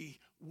free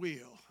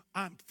will.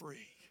 I'm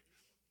free.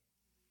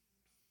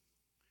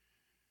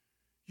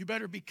 You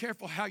better be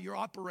careful how you're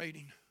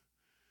operating.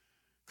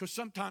 Because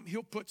sometimes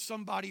he'll put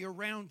somebody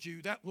around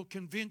you that will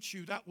convince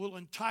you, that will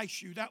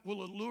entice you, that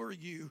will allure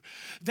you,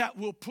 that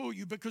will pull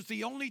you. Because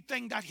the only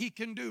thing that he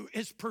can do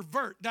is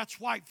pervert. That's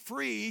why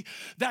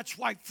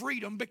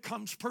freedom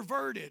becomes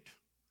perverted.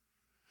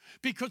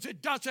 Because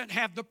it doesn't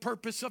have the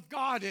purpose of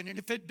God in it.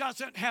 If it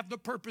doesn't have the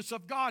purpose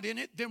of God in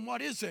it, then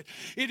what is it?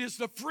 It is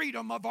the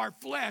freedom of our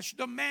flesh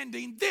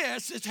demanding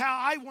this is how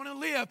I want to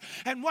live.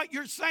 And what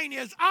you're saying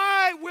is,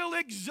 I will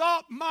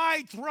exalt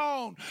my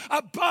throne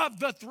above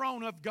the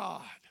throne of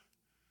God.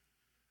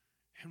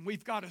 And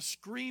we've got a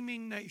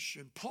screaming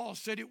nation. Paul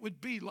said it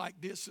would be like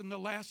this in the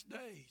last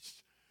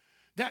days.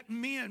 That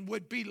men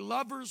would be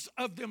lovers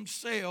of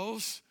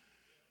themselves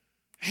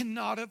and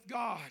not of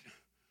God.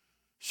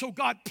 So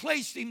God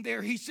placed him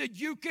there. He said,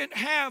 you can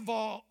have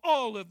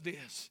all of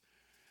this.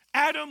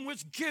 Adam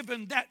was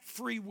given that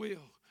free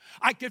will.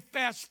 I could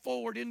fast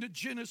forward into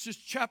Genesis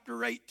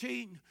chapter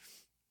 18.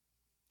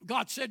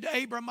 God said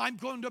to Abram, I'm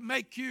going to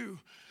make you,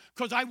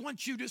 because I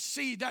want you to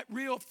see that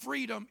real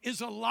freedom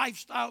is a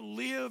lifestyle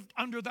lived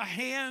under the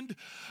hand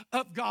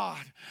of God.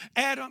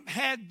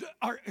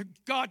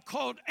 God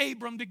called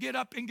Abram to get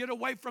up and get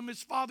away from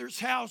his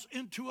father's house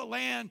into a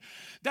land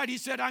that he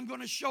said, I'm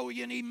going to show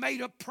you. And he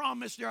made a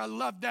promise there. I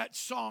love that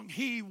song,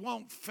 He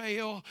Won't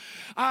Fail.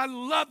 I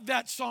love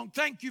that song.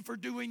 Thank you for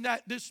doing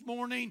that this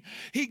morning.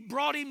 He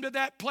brought him to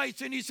that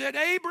place and he said,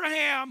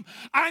 Abraham,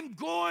 I'm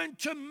going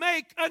to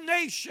make a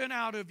nation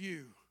out of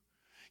you.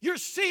 Your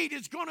seed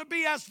is going to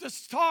be as the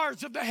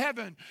stars of the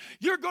heaven.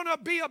 You're going to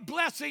be a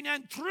blessing.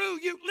 And through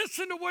you,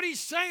 listen to what he's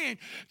saying.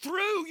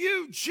 Through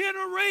you,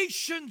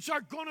 generations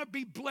are going to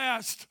be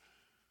blessed.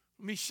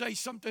 Let me say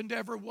something to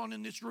everyone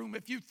in this room.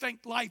 If you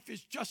think life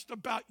is just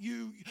about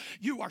you,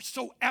 you are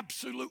so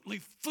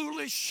absolutely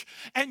foolish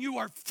and you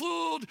are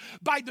fooled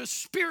by the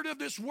spirit of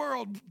this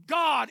world.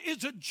 God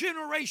is a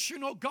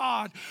generational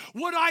God.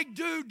 What I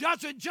do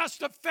doesn't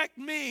just affect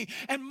me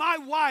and my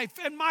wife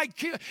and my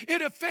kids.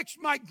 It affects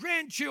my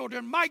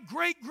grandchildren, my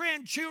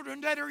great-grandchildren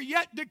that are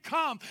yet to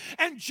come,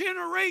 and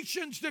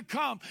generations to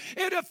come.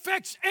 It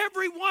affects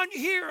everyone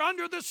here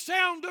under the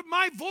sound of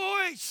my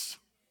voice.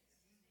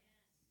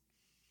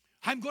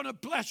 I'm going to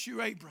bless you,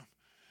 Abram.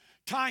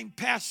 Time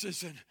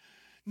passes and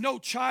no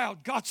child.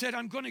 God said,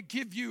 I'm going to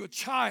give you a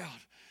child.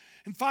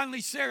 And finally,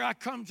 Sarah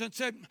comes and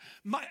said,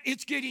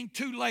 it's getting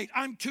too late.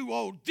 I'm too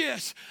old.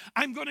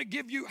 I'm going to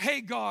give you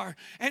Hagar.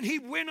 And he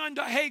went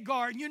unto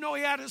Hagar. And you know,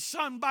 he had a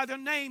son by the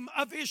name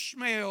of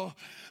Ishmael.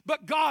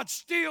 But God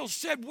still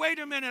said, wait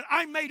a minute,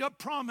 I made a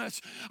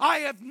promise. I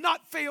have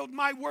not failed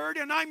my word,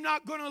 and I'm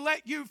not going to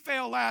let you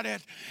fail at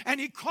it. And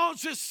he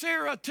causes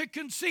Sarah to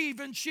conceive,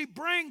 and she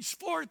brings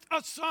forth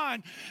a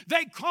son.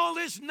 They call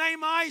his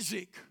name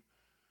Isaac.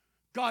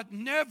 God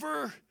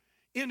never,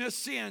 in a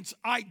sense,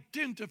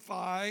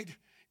 identified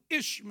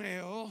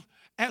Ishmael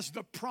as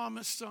the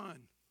promised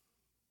son.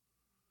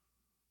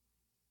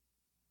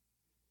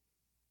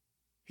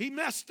 He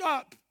messed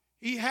up.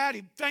 He had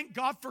him. Thank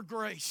God for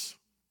grace.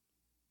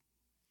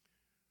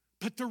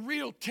 But the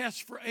real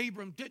test for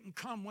Abram didn't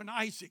come when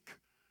Isaac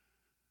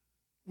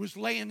was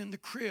laying in the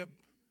crib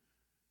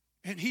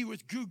and he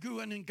was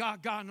goo-gooing and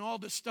gaga and all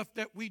the stuff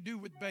that we do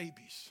with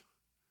babies.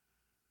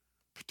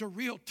 But the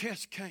real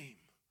test came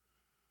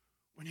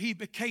when he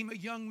became a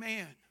young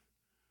man.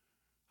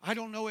 I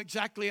don't know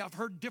exactly. I've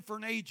heard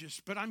different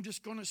ages, but I'm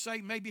just going to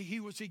say maybe he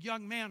was a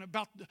young man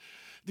about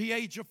the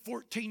age of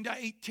 14 to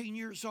 18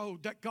 years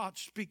old that God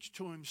speaks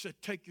to him and said,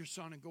 take your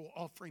son and go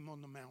offer him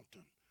on the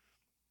mountain.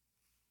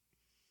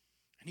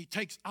 And he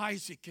takes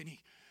Isaac and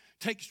he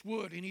takes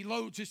wood and he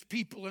loads his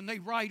people and they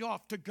ride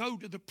off to go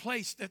to the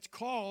place that's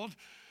called,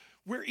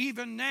 where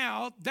even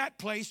now that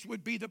place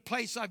would be the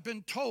place I've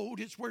been told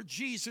is where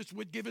Jesus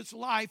would give his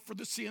life for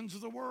the sins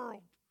of the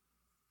world.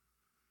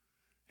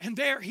 And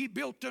there he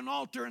built an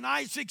altar, and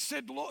Isaac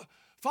said,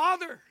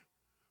 Father,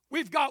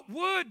 we've got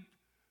wood.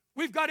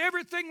 We've got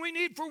everything we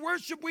need for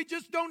worship. We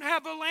just don't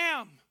have a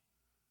lamb.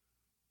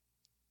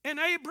 And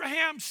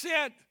Abraham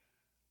said,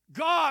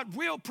 God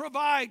will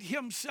provide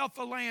himself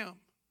a lamb.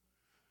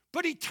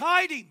 But he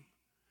tied him.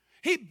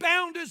 He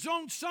bound his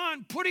own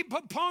son, put him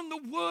upon the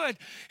wood.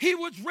 He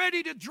was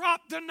ready to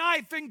drop the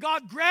knife, and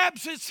God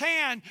grabs his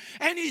hand,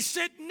 and he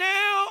said,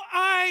 now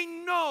I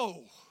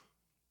know.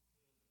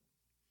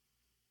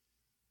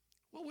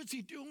 What was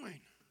he doing?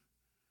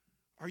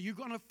 Are you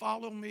going to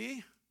follow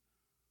me?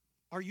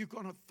 Are you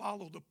going to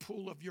follow the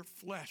pull of your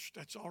flesh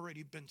that's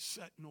already been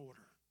set in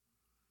order?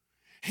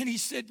 And he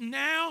said,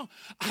 now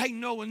I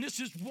know. And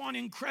this is one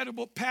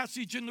incredible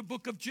passage in the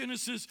book of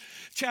Genesis,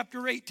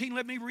 chapter 18.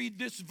 Let me read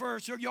this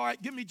verse. Are you all right?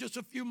 Give me just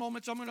a few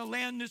moments. I'm going to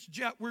land this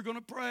jet. We're going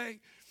to pray.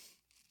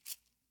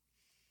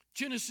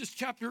 Genesis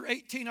chapter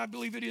 18, I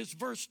believe it is,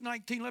 verse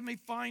 19. Let me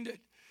find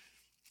it.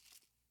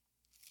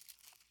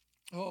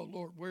 Oh,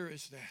 Lord, where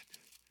is that?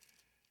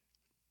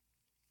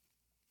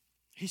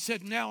 He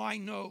said, now I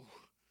know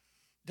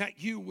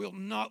that you will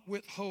not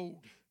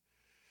withhold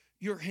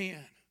your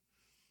hand.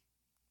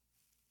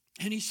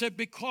 And he said,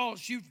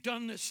 because you've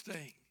done this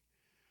thing.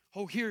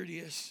 Oh, here it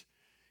is.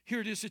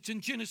 Here it is. It's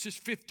in Genesis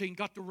 15.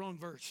 Got the wrong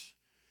verse.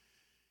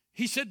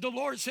 He said, the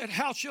Lord said,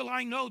 how shall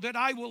I know that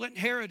I will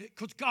inherit it?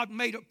 Because God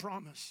made a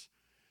promise.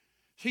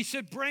 He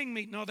said, bring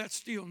me. No, that's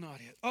still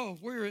not it. Oh,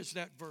 where is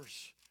that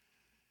verse?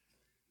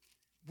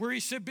 Where he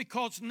said,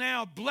 because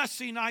now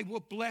blessing I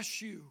will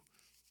bless you.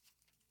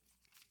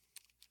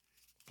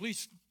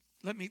 Please,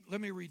 let me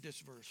read this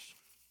verse.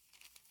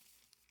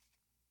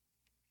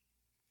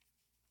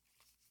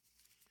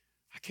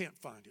 I can't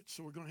find it,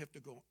 so we're going to have to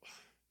go.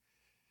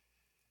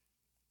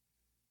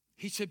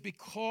 He said,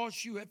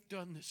 because you have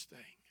done this thing,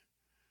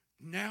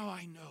 now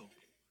I know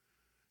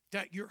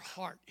that your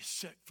heart is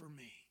set for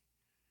me.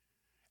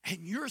 And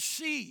your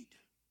seed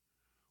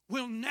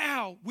will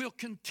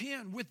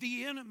contend with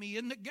the enemy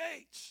in the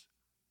gates.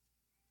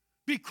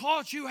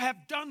 Because you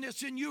have done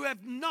this and you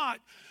have not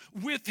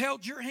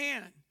withheld your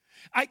hand.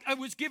 I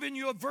was giving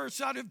you a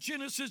verse out of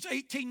Genesis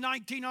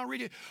 18:19. I'll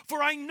read it.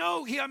 For I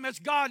know him, as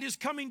God is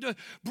coming to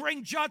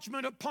bring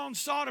judgment upon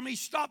Sodom. He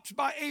stops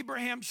by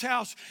Abraham's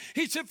house.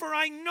 He said, for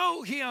I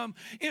know him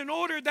in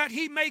order that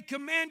he may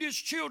command his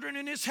children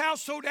and his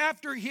household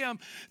after him,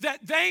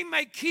 that they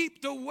may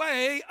keep the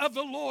way of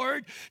the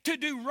Lord to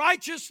do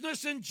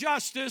righteousness and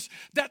justice,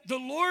 that the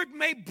Lord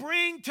may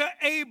bring to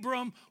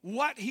Abram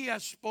what he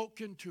has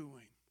spoken to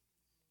him.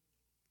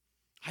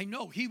 I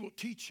know he will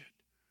teach it.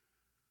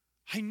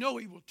 I know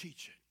he will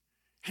teach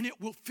it. And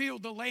it will fill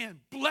the land.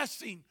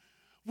 Blessing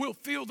will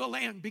fill the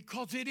land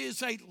because it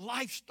is a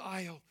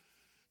lifestyle,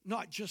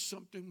 not just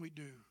something we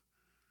do.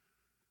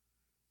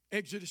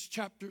 Exodus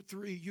chapter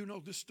 3, you know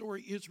the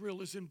story.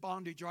 Israel is in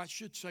bondage, or I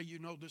should say you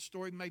know the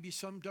story. Maybe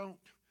some don't.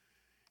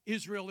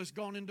 Israel has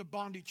gone into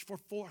bondage for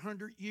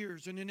 400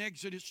 years. And in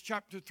Exodus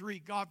chapter 3,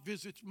 God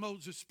visits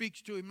Moses,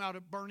 speaks to him out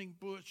of burning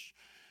bush.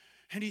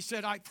 And he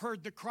said, I've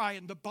heard the cry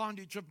and the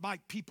bondage of my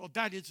people.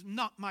 That is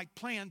not my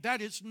plan.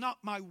 That is not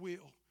my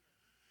will.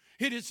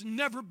 It has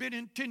never been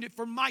intended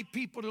for my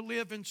people to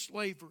live in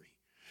slavery.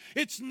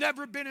 It's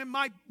never been in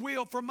my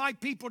will for my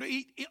people to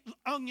eat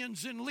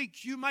onions and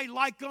leeks. You may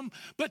like them,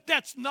 but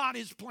that's not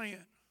his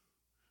plan.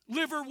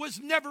 Liver was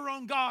never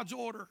on God's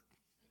order.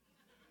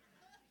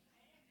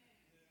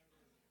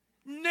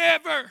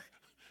 Never.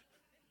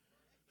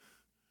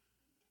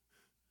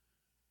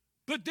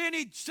 But then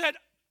he said,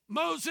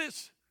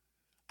 Moses,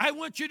 I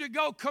want you to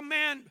go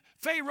command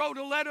Pharaoh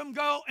to let them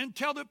go and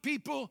tell the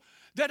people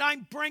that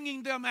I'm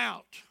bringing them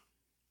out.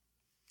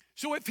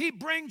 So if he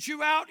brings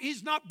you out,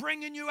 he's not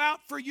bringing you out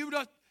for you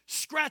to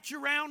scratch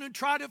around and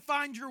try to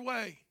find your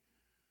way.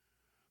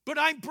 But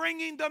I'm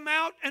bringing them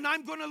out, and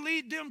I'm going to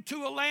lead them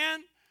to a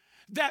land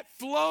that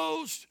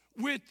flows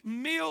with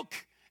milk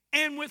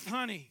and with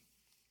honey.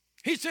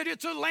 He said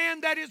it's a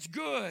land that is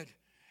good,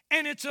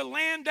 and it's a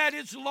land that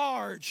is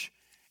large,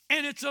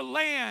 and it's a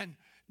land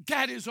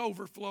that is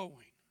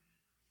overflowing.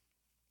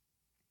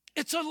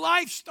 It's a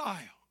lifestyle.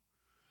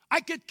 I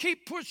could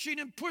keep pushing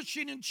and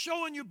pushing and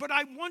showing you, but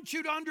I want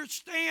you to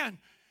understand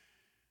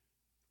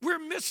we're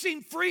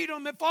missing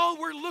freedom if all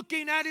we're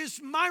looking at is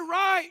my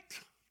right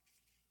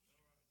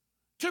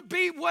to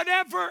be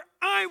whatever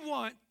I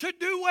want, to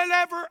do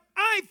whatever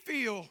I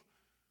feel,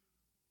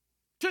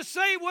 to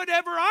say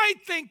whatever I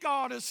think I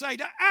ought to say,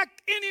 to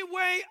act any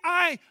way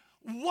I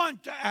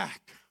want to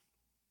act.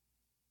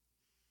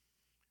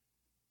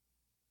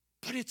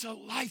 But it's a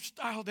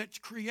lifestyle that's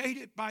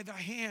created by the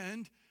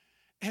hand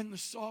and the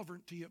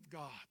sovereignty of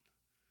God.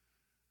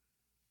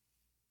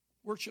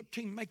 Worship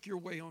team, make your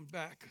way on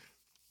back.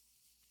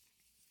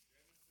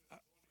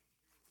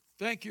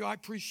 Thank you, I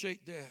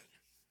appreciate that.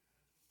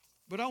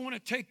 But I want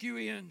to take you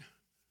in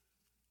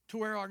to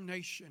where our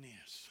nation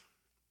is.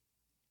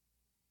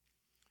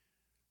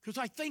 Because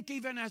I think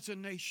even as a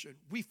nation,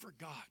 we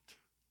forgot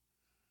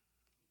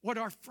what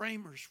our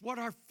framers, what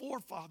our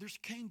forefathers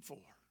came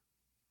for.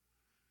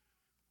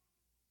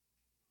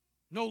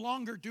 No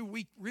longer do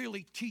we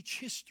really teach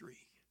history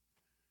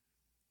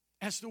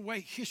as the way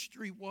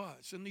history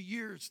was in the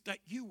years that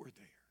you were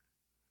there.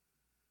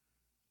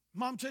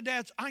 Moms and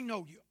dads, I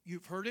know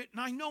you've heard it, and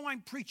I know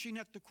I'm preaching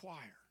at the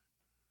choir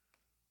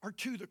or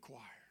to the choir.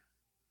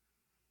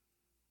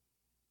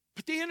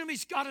 But the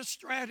enemy's got a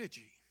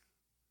strategy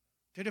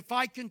that if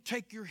I can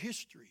take your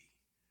history,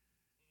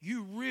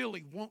 you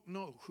really won't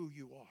know who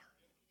you are.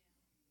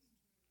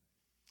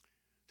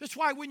 That's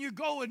why when you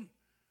go and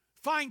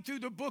find through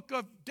the book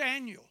of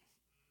Daniel,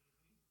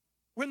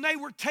 when they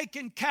were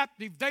taken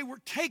captive, they were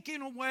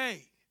taken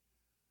away.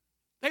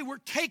 They were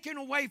taken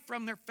away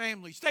from their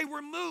families. They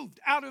were moved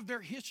out of their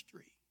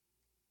history.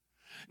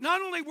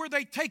 Not only were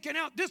they taken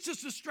out, this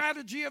is the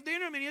strategy of the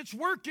enemy. It's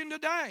working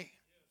today.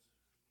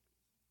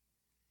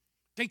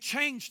 They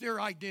changed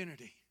their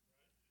identity.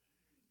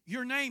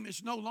 Your name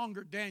is no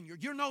longer Daniel.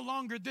 You're no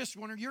longer this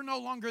one, or you're no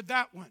longer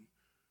that one.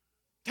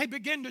 They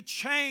begin to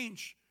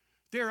change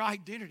their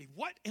identity.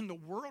 What in the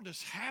world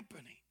is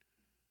happening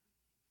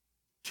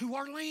to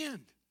our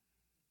land?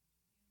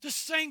 The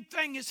same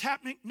thing is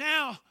happening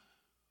now.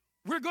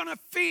 We're going to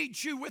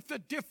feed you with a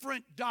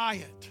different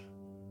diet.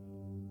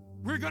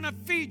 We're going to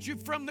feed you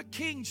from the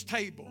king's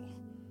table.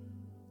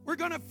 We're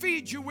going to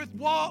feed you with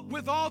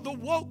all the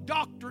woke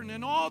doctrine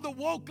and all the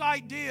woke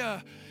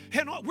idea.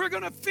 And we're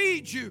going to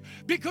feed you,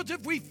 because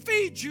if we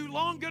feed you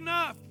long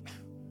enough,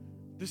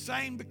 the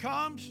saying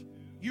becomes,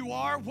 you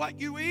are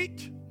what you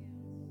eat.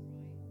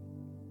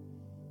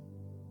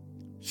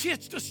 See,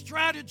 it's the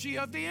strategy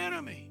of the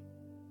enemy.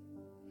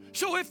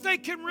 So if they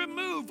can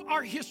remove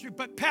our history,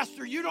 but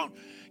Pastor, you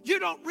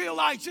don't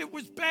realize it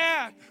was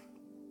bad.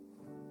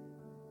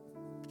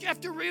 You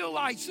have to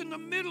realize in the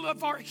middle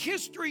of our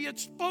history, it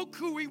spoke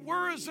who we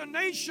were as a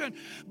nation,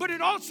 but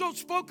it also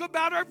spoke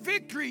about our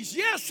victories.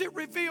 Yes, it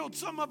revealed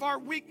some of our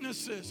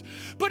weaknesses,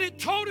 but it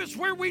told us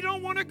where we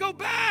don't want to go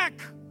back.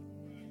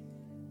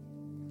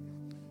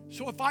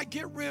 So if I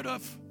get rid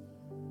of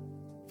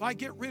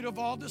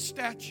all the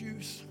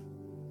statues,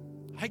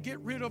 I get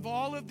rid of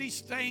all of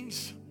these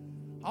things,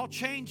 I'll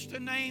change the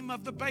name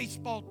of the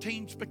baseball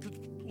teams, because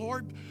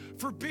Lord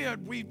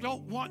forbid we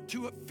don't want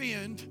to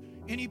offend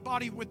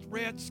anybody with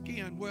red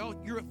skin. Well,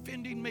 you're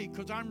offending me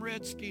because I'm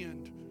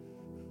red-skinned.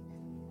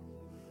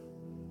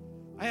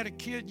 I had a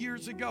kid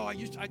years ago.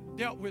 I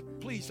dealt with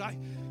police.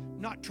 I'm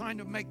not trying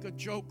to make a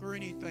joke or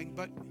anything,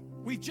 but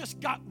we just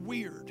got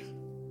weird.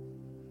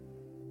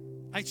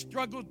 I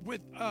struggled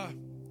with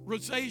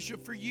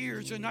rosacea for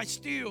years, and I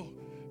still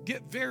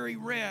get very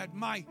red.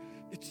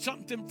 It's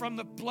something from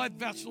the blood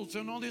vessels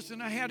and all this.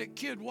 And I had a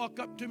kid walk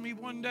up to me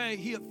one day.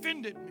 He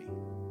offended me.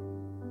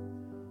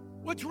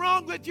 What's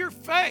wrong with your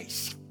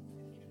face?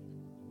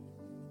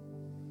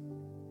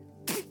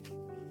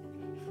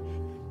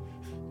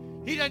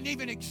 He doesn't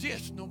even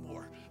exist no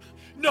more.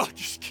 No,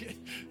 just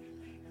kidding.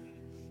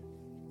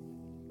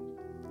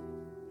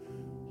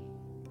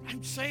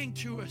 I'm saying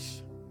to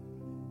us,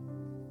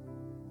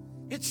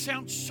 it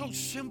sounds so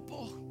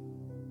simple.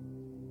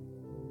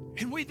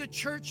 And we, the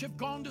church, have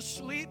gone to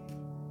sleep.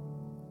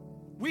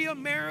 We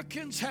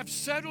Americans have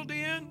settled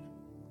in.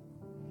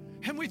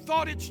 And we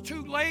thought it's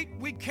too late.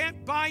 We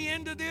can't buy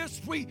into this.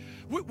 We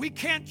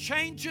can't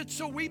change it,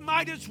 so we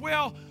might as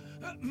well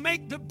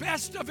make the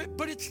best of it.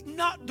 But it's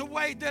not the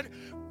way that...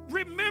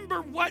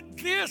 Remember what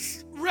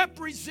this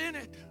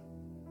represented.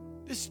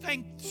 This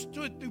thing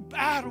stood through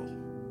battle.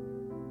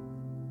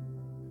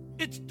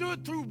 It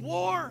stood through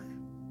war.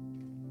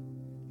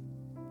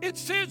 It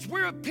says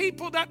we're a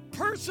people that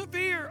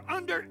persevere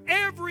under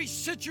every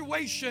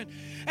situation.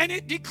 And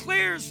it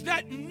declares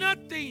that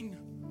nothing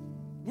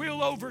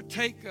will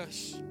overtake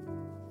us.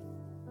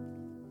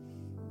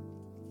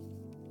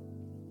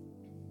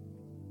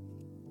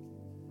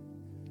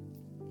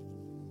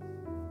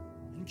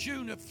 In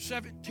June of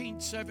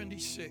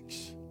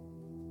 1776,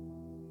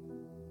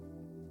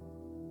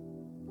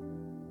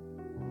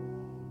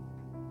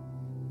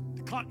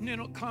 the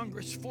Continental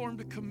Congress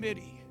formed a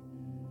committee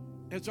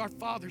as our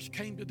fathers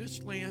came to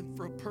this land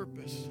for a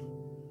purpose.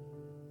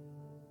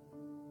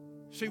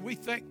 See, we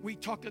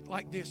talk it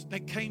like this. They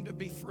came to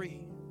be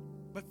free.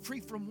 But free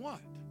from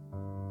what?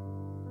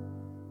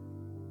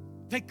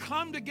 They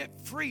come to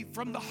get free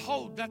from the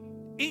hold that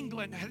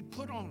England had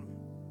put on them.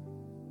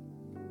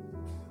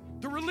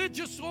 The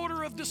religious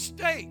order of the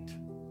state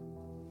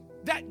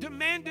that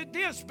demanded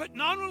this. But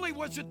not only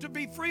was it to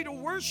be free to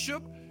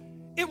worship,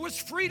 it was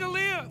free to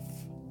live.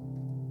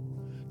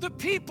 The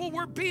people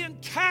were being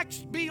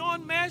taxed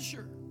beyond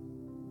measure.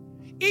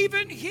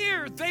 Even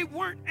here, they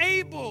weren't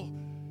able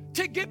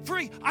to get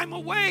free. I'm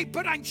away,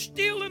 but I'm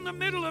still in the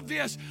middle of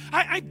this.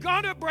 I've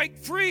got to break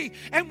free,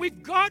 and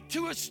we've got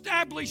to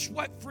establish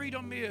what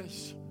freedom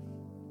is.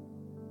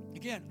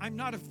 Again, I'm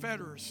not a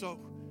fetterer, so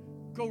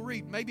go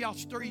read. Maybe I'll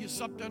stir you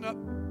something up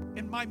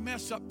in my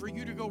mess up for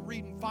you to go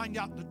read and find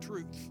out the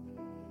truth.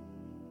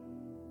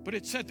 But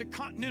it said the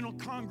Continental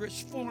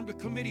Congress formed a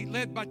committee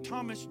led by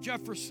Thomas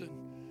Jefferson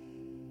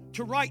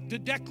to write the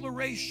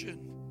Declaration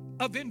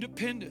of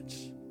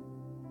Independence.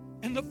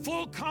 And the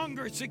full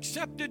Congress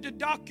accepted the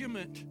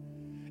document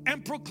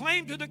and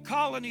proclaimed to the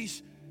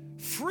colonies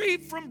free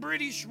from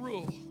British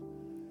rule.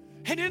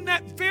 And in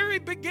that very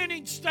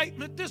beginning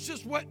statement, this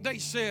is what they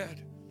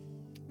said.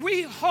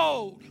 We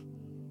hold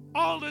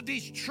all of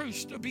these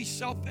truths to be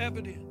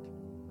self-evident,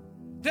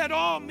 that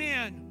all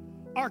men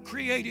are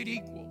created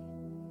equal,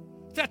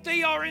 that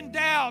they are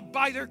endowed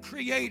by their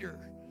Creator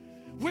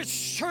with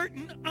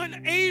certain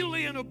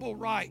unalienable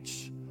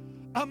rights.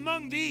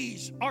 Among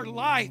these are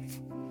life,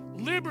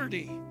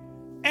 liberty,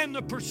 and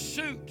the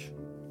pursuit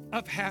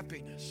of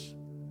happiness.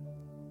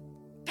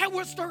 That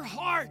was their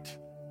heart.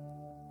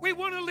 We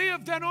want to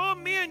live that all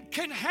men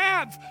can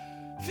have,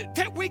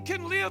 that we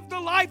can live the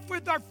life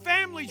with our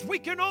families. We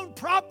can own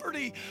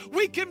property.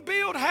 We can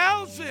build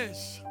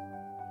houses.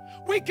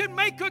 We can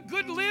make a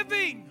good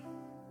living.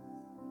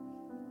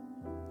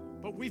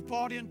 But we've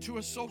bought into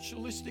a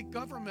socialistic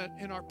government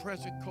in our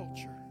present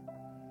culture.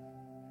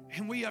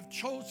 And we have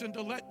chosen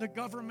to let the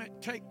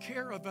government take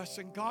care of us.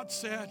 And God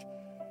said,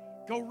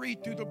 go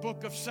read through the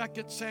book of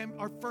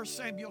 1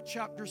 Samuel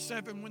chapter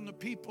 7 when the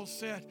people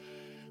said,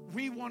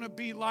 we want to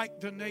be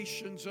like the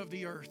nations of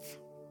the earth.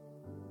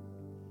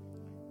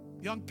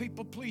 Young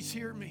people, please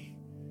hear me.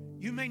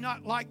 You may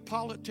not like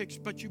politics,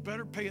 but you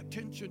better pay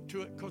attention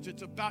to it because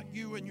it's about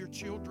you and your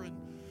children.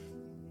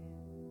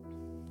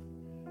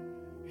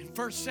 In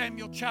 1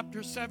 Samuel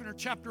chapter 7 or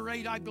chapter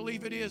 8, I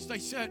believe it is, they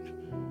said,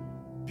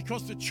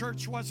 because the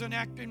church wasn't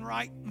acting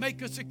right,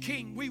 make us a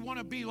king. We want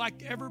to be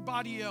like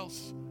everybody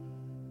else.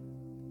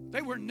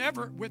 They were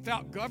never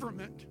without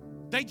government.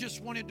 They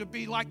just wanted to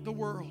be like the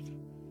world.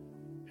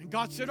 And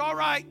God said, all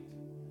right,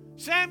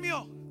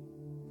 Samuel,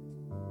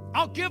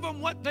 I'll give them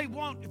what they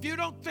want. If you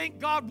don't think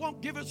God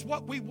won't give us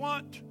what we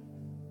want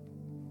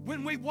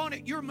when we want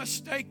it, you're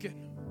mistaken.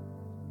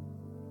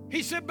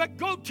 He said, but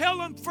go tell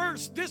them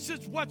first, this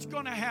is what's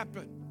going to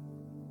happen.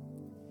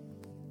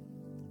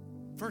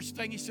 First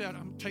thing he said,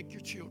 I'm going to take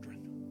your children.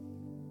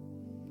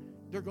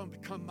 They're going to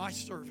become my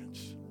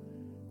servants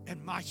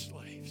and my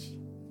slaves.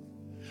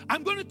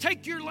 I'm going to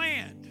take your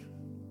land.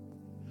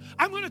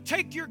 I'm going to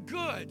take your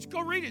goods.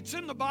 Go read it. It's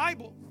in the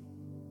Bible.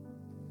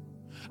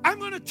 I'm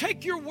going to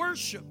take your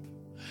worship.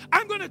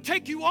 I'm going to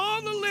take you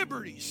all the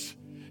liberties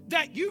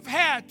that you've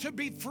had to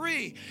be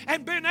free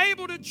and been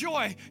able to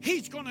enjoy.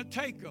 He's going to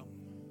take them.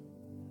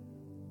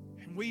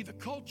 And we, the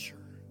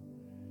culture,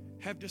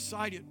 have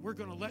decided we're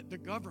going to let the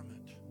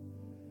government,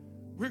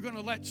 we're going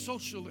to let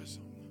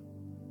socialism,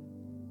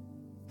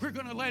 we're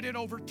going to let it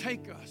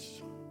overtake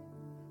us.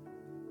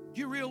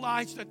 You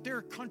realize that there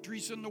are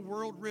countries in the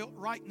world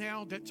right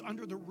now that's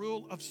under the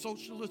rule of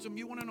socialism.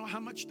 You want to know how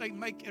much they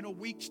make in a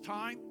week's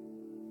time?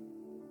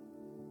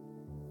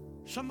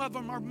 Some of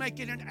them are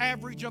making an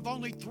average of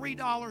only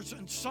 $3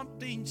 and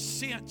something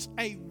cents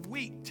a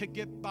week to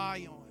get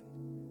by on.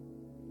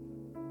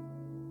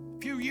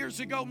 A few years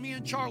ago, me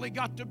and Charlie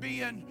got to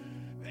be in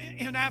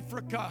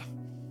Africa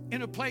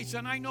in a place,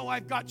 and I know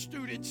I've got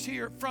students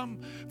here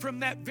from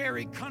that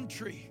very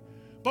country.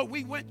 But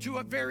we went to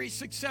a very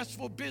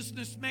successful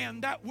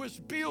businessman that was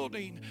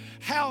building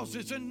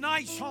houses and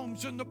nice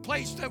homes in the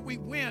place that we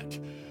went.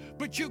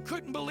 But you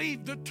couldn't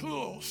believe the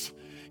tools.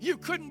 You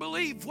couldn't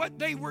believe what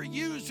they were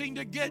using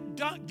to get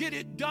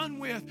it done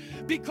with,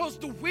 because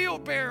the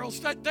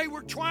wheelbarrows that they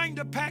were trying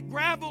to pack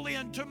gravel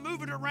in to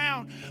move it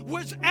around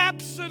was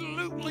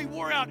absolutely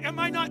wore out. Am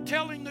I not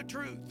telling the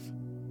truth?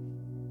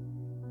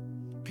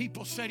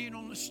 People sitting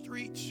on the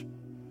streets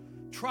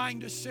trying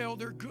to sell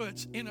their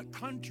goods in a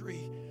country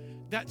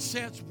that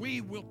says we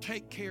will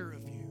take care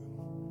of you.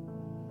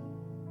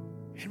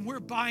 And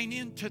we're buying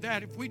into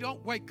that. If we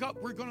don't wake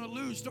up, we're going to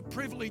lose the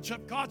privilege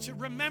of God. So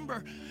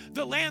remember,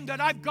 the land that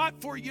I've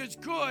got for you is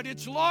good.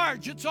 It's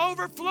large. It's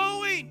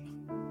overflowing.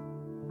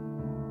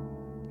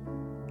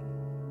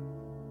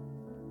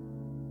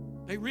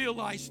 They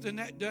realized in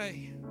that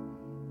day,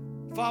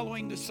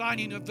 following the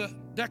signing of the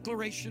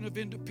Declaration of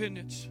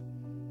Independence,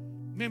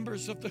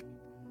 members of the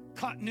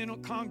Continental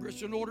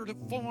Congress, in order to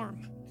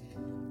form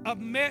a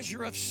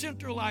measure of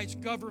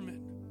centralized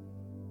government,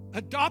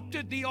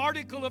 adopted the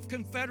Article of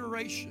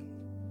Confederation.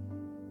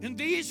 And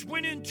these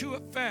went into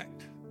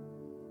effect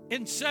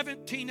in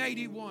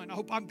 1781. I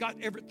hope I've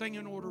got everything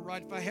in order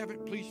right. If I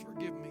haven't, please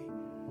forgive me.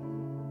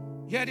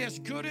 Yet as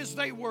good as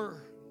they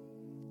were,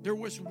 there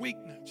was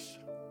weakness.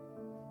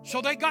 So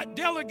they got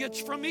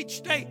delegates from each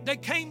state. They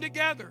came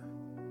together.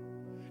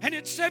 And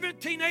in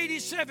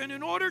 1787,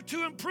 in order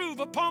to improve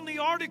upon the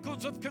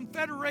Articles of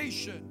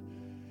Confederation,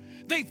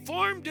 they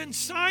formed and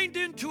signed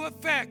into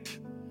effect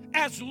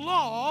as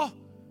law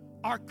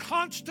our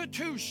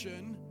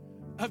Constitution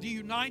of the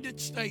United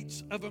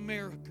States of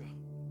America.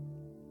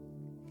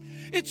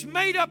 It's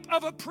made up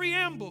of a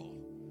preamble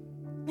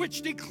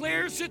which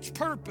declares its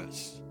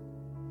purpose,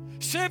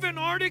 7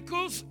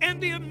 articles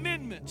and the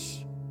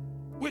amendments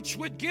which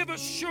would give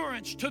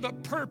assurance to the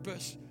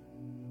purpose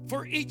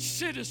for each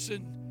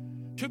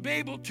citizen to be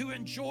able to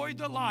enjoy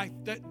the life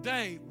that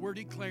they were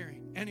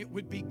declaring, and it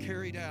would be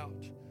carried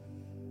out.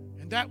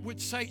 And that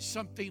would say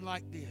something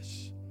like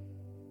this: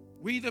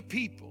 we the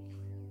people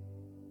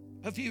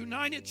of the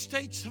United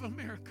States of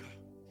America,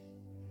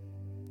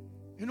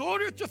 in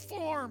order to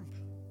form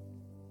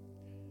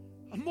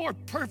a more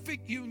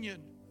perfect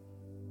union,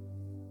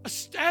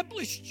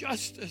 establish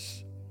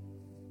justice,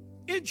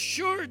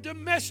 ensure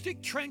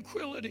domestic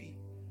tranquility,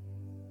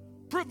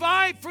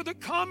 provide for the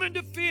common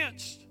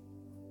defense,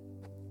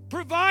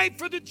 provide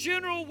for the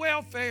general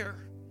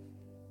welfare,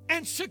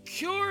 and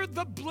secure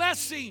the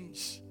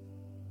blessings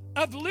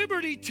of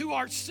liberty to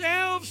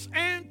ourselves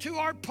and to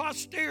our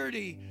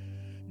posterity,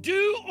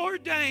 do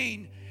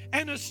ordain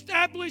and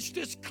establish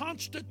this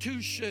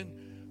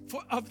Constitution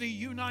of the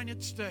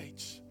United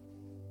States.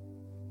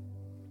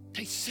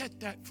 They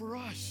set that for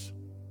us.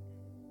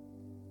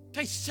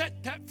 They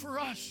set that for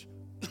us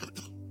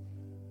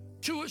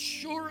to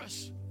assure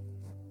us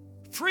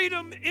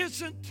freedom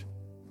isn't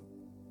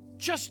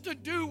just to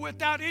do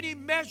without any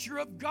measure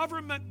of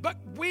government, but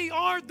we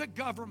are the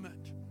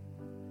government.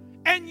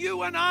 And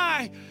you and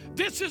I,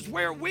 this is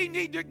where we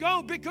need to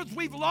go, because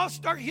we've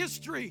lost our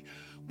history.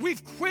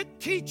 We've quit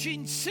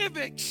teaching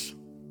civics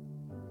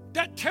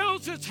that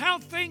tells us how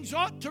things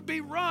ought to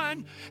be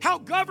run, how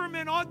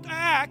government ought to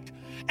act,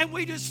 and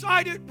we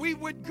decided we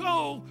would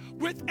go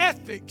with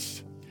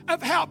ethics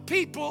of how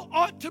people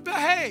ought to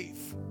behave.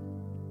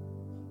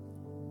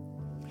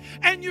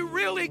 And you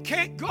really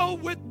can't go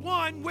with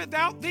one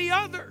without the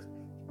other.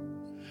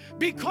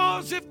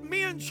 Because if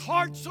men's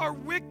hearts are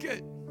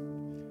wicked,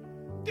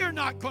 they're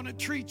not going to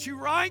treat you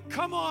right.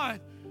 Come on.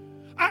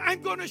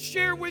 I'm going to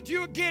share with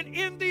you again,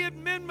 in the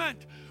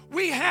amendment,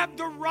 we have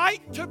the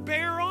right to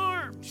bear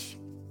arms.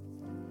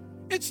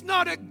 It's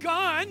not a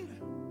gun.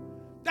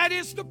 That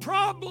is the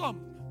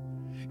problem.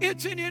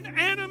 It's an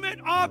inanimate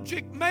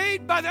object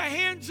made by the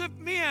hands of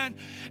men,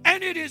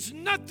 and it is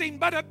nothing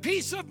but a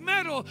piece of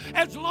metal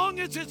as long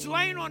as it's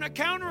laying on a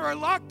counter or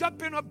locked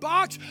up in a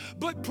box.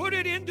 But put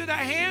it into the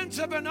hands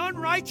of an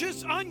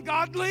unrighteous,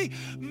 ungodly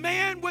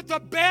man with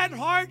a bad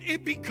heart,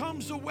 it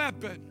becomes a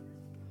weapon.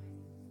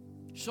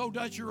 So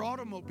does your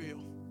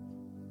automobile.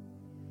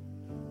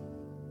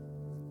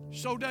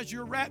 So does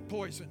your rat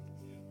poison.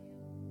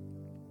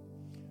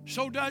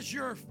 So does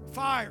your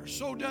fire.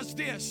 So does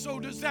this. So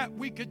does that.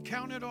 We could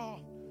count it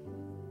all.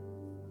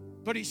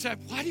 But he said,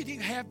 why did he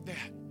have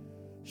that?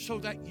 So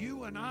that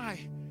you and I,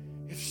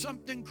 if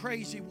something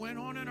crazy went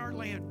on in our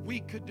land,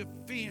 we could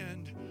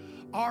defend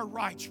our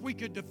rights. We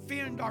could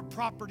defend our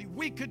property.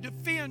 We could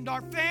defend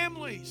our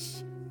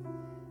families.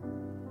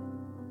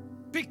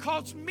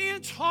 Because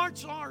men's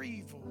hearts are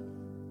evil.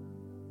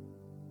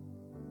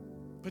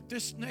 But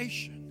this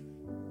nation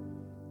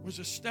was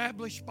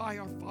established by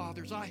our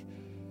fathers.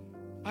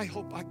 I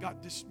hope I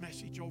got this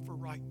message over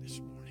right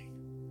this morning.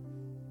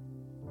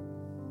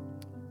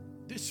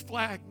 This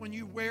flag, when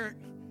you wear it,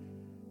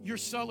 you're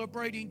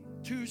celebrating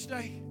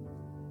Tuesday.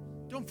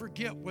 Don't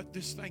forget what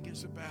this thing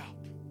is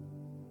about.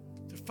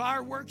 The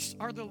fireworks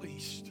are the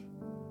least,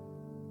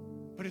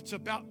 but it's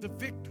about the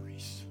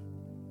victories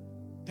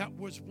that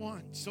was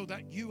won so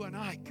that you and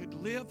I could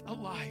live a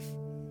life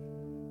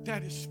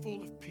that is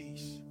full of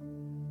peace.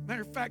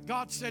 Matter of fact,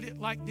 God said it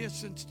like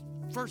this in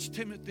 1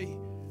 Timothy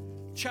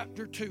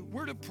chapter 2.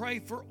 We're to pray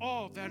for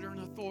all that are in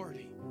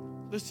authority.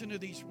 Listen to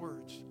these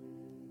words.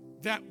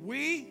 That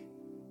we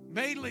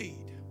may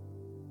lead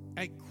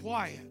a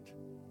quiet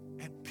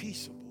and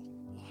peaceable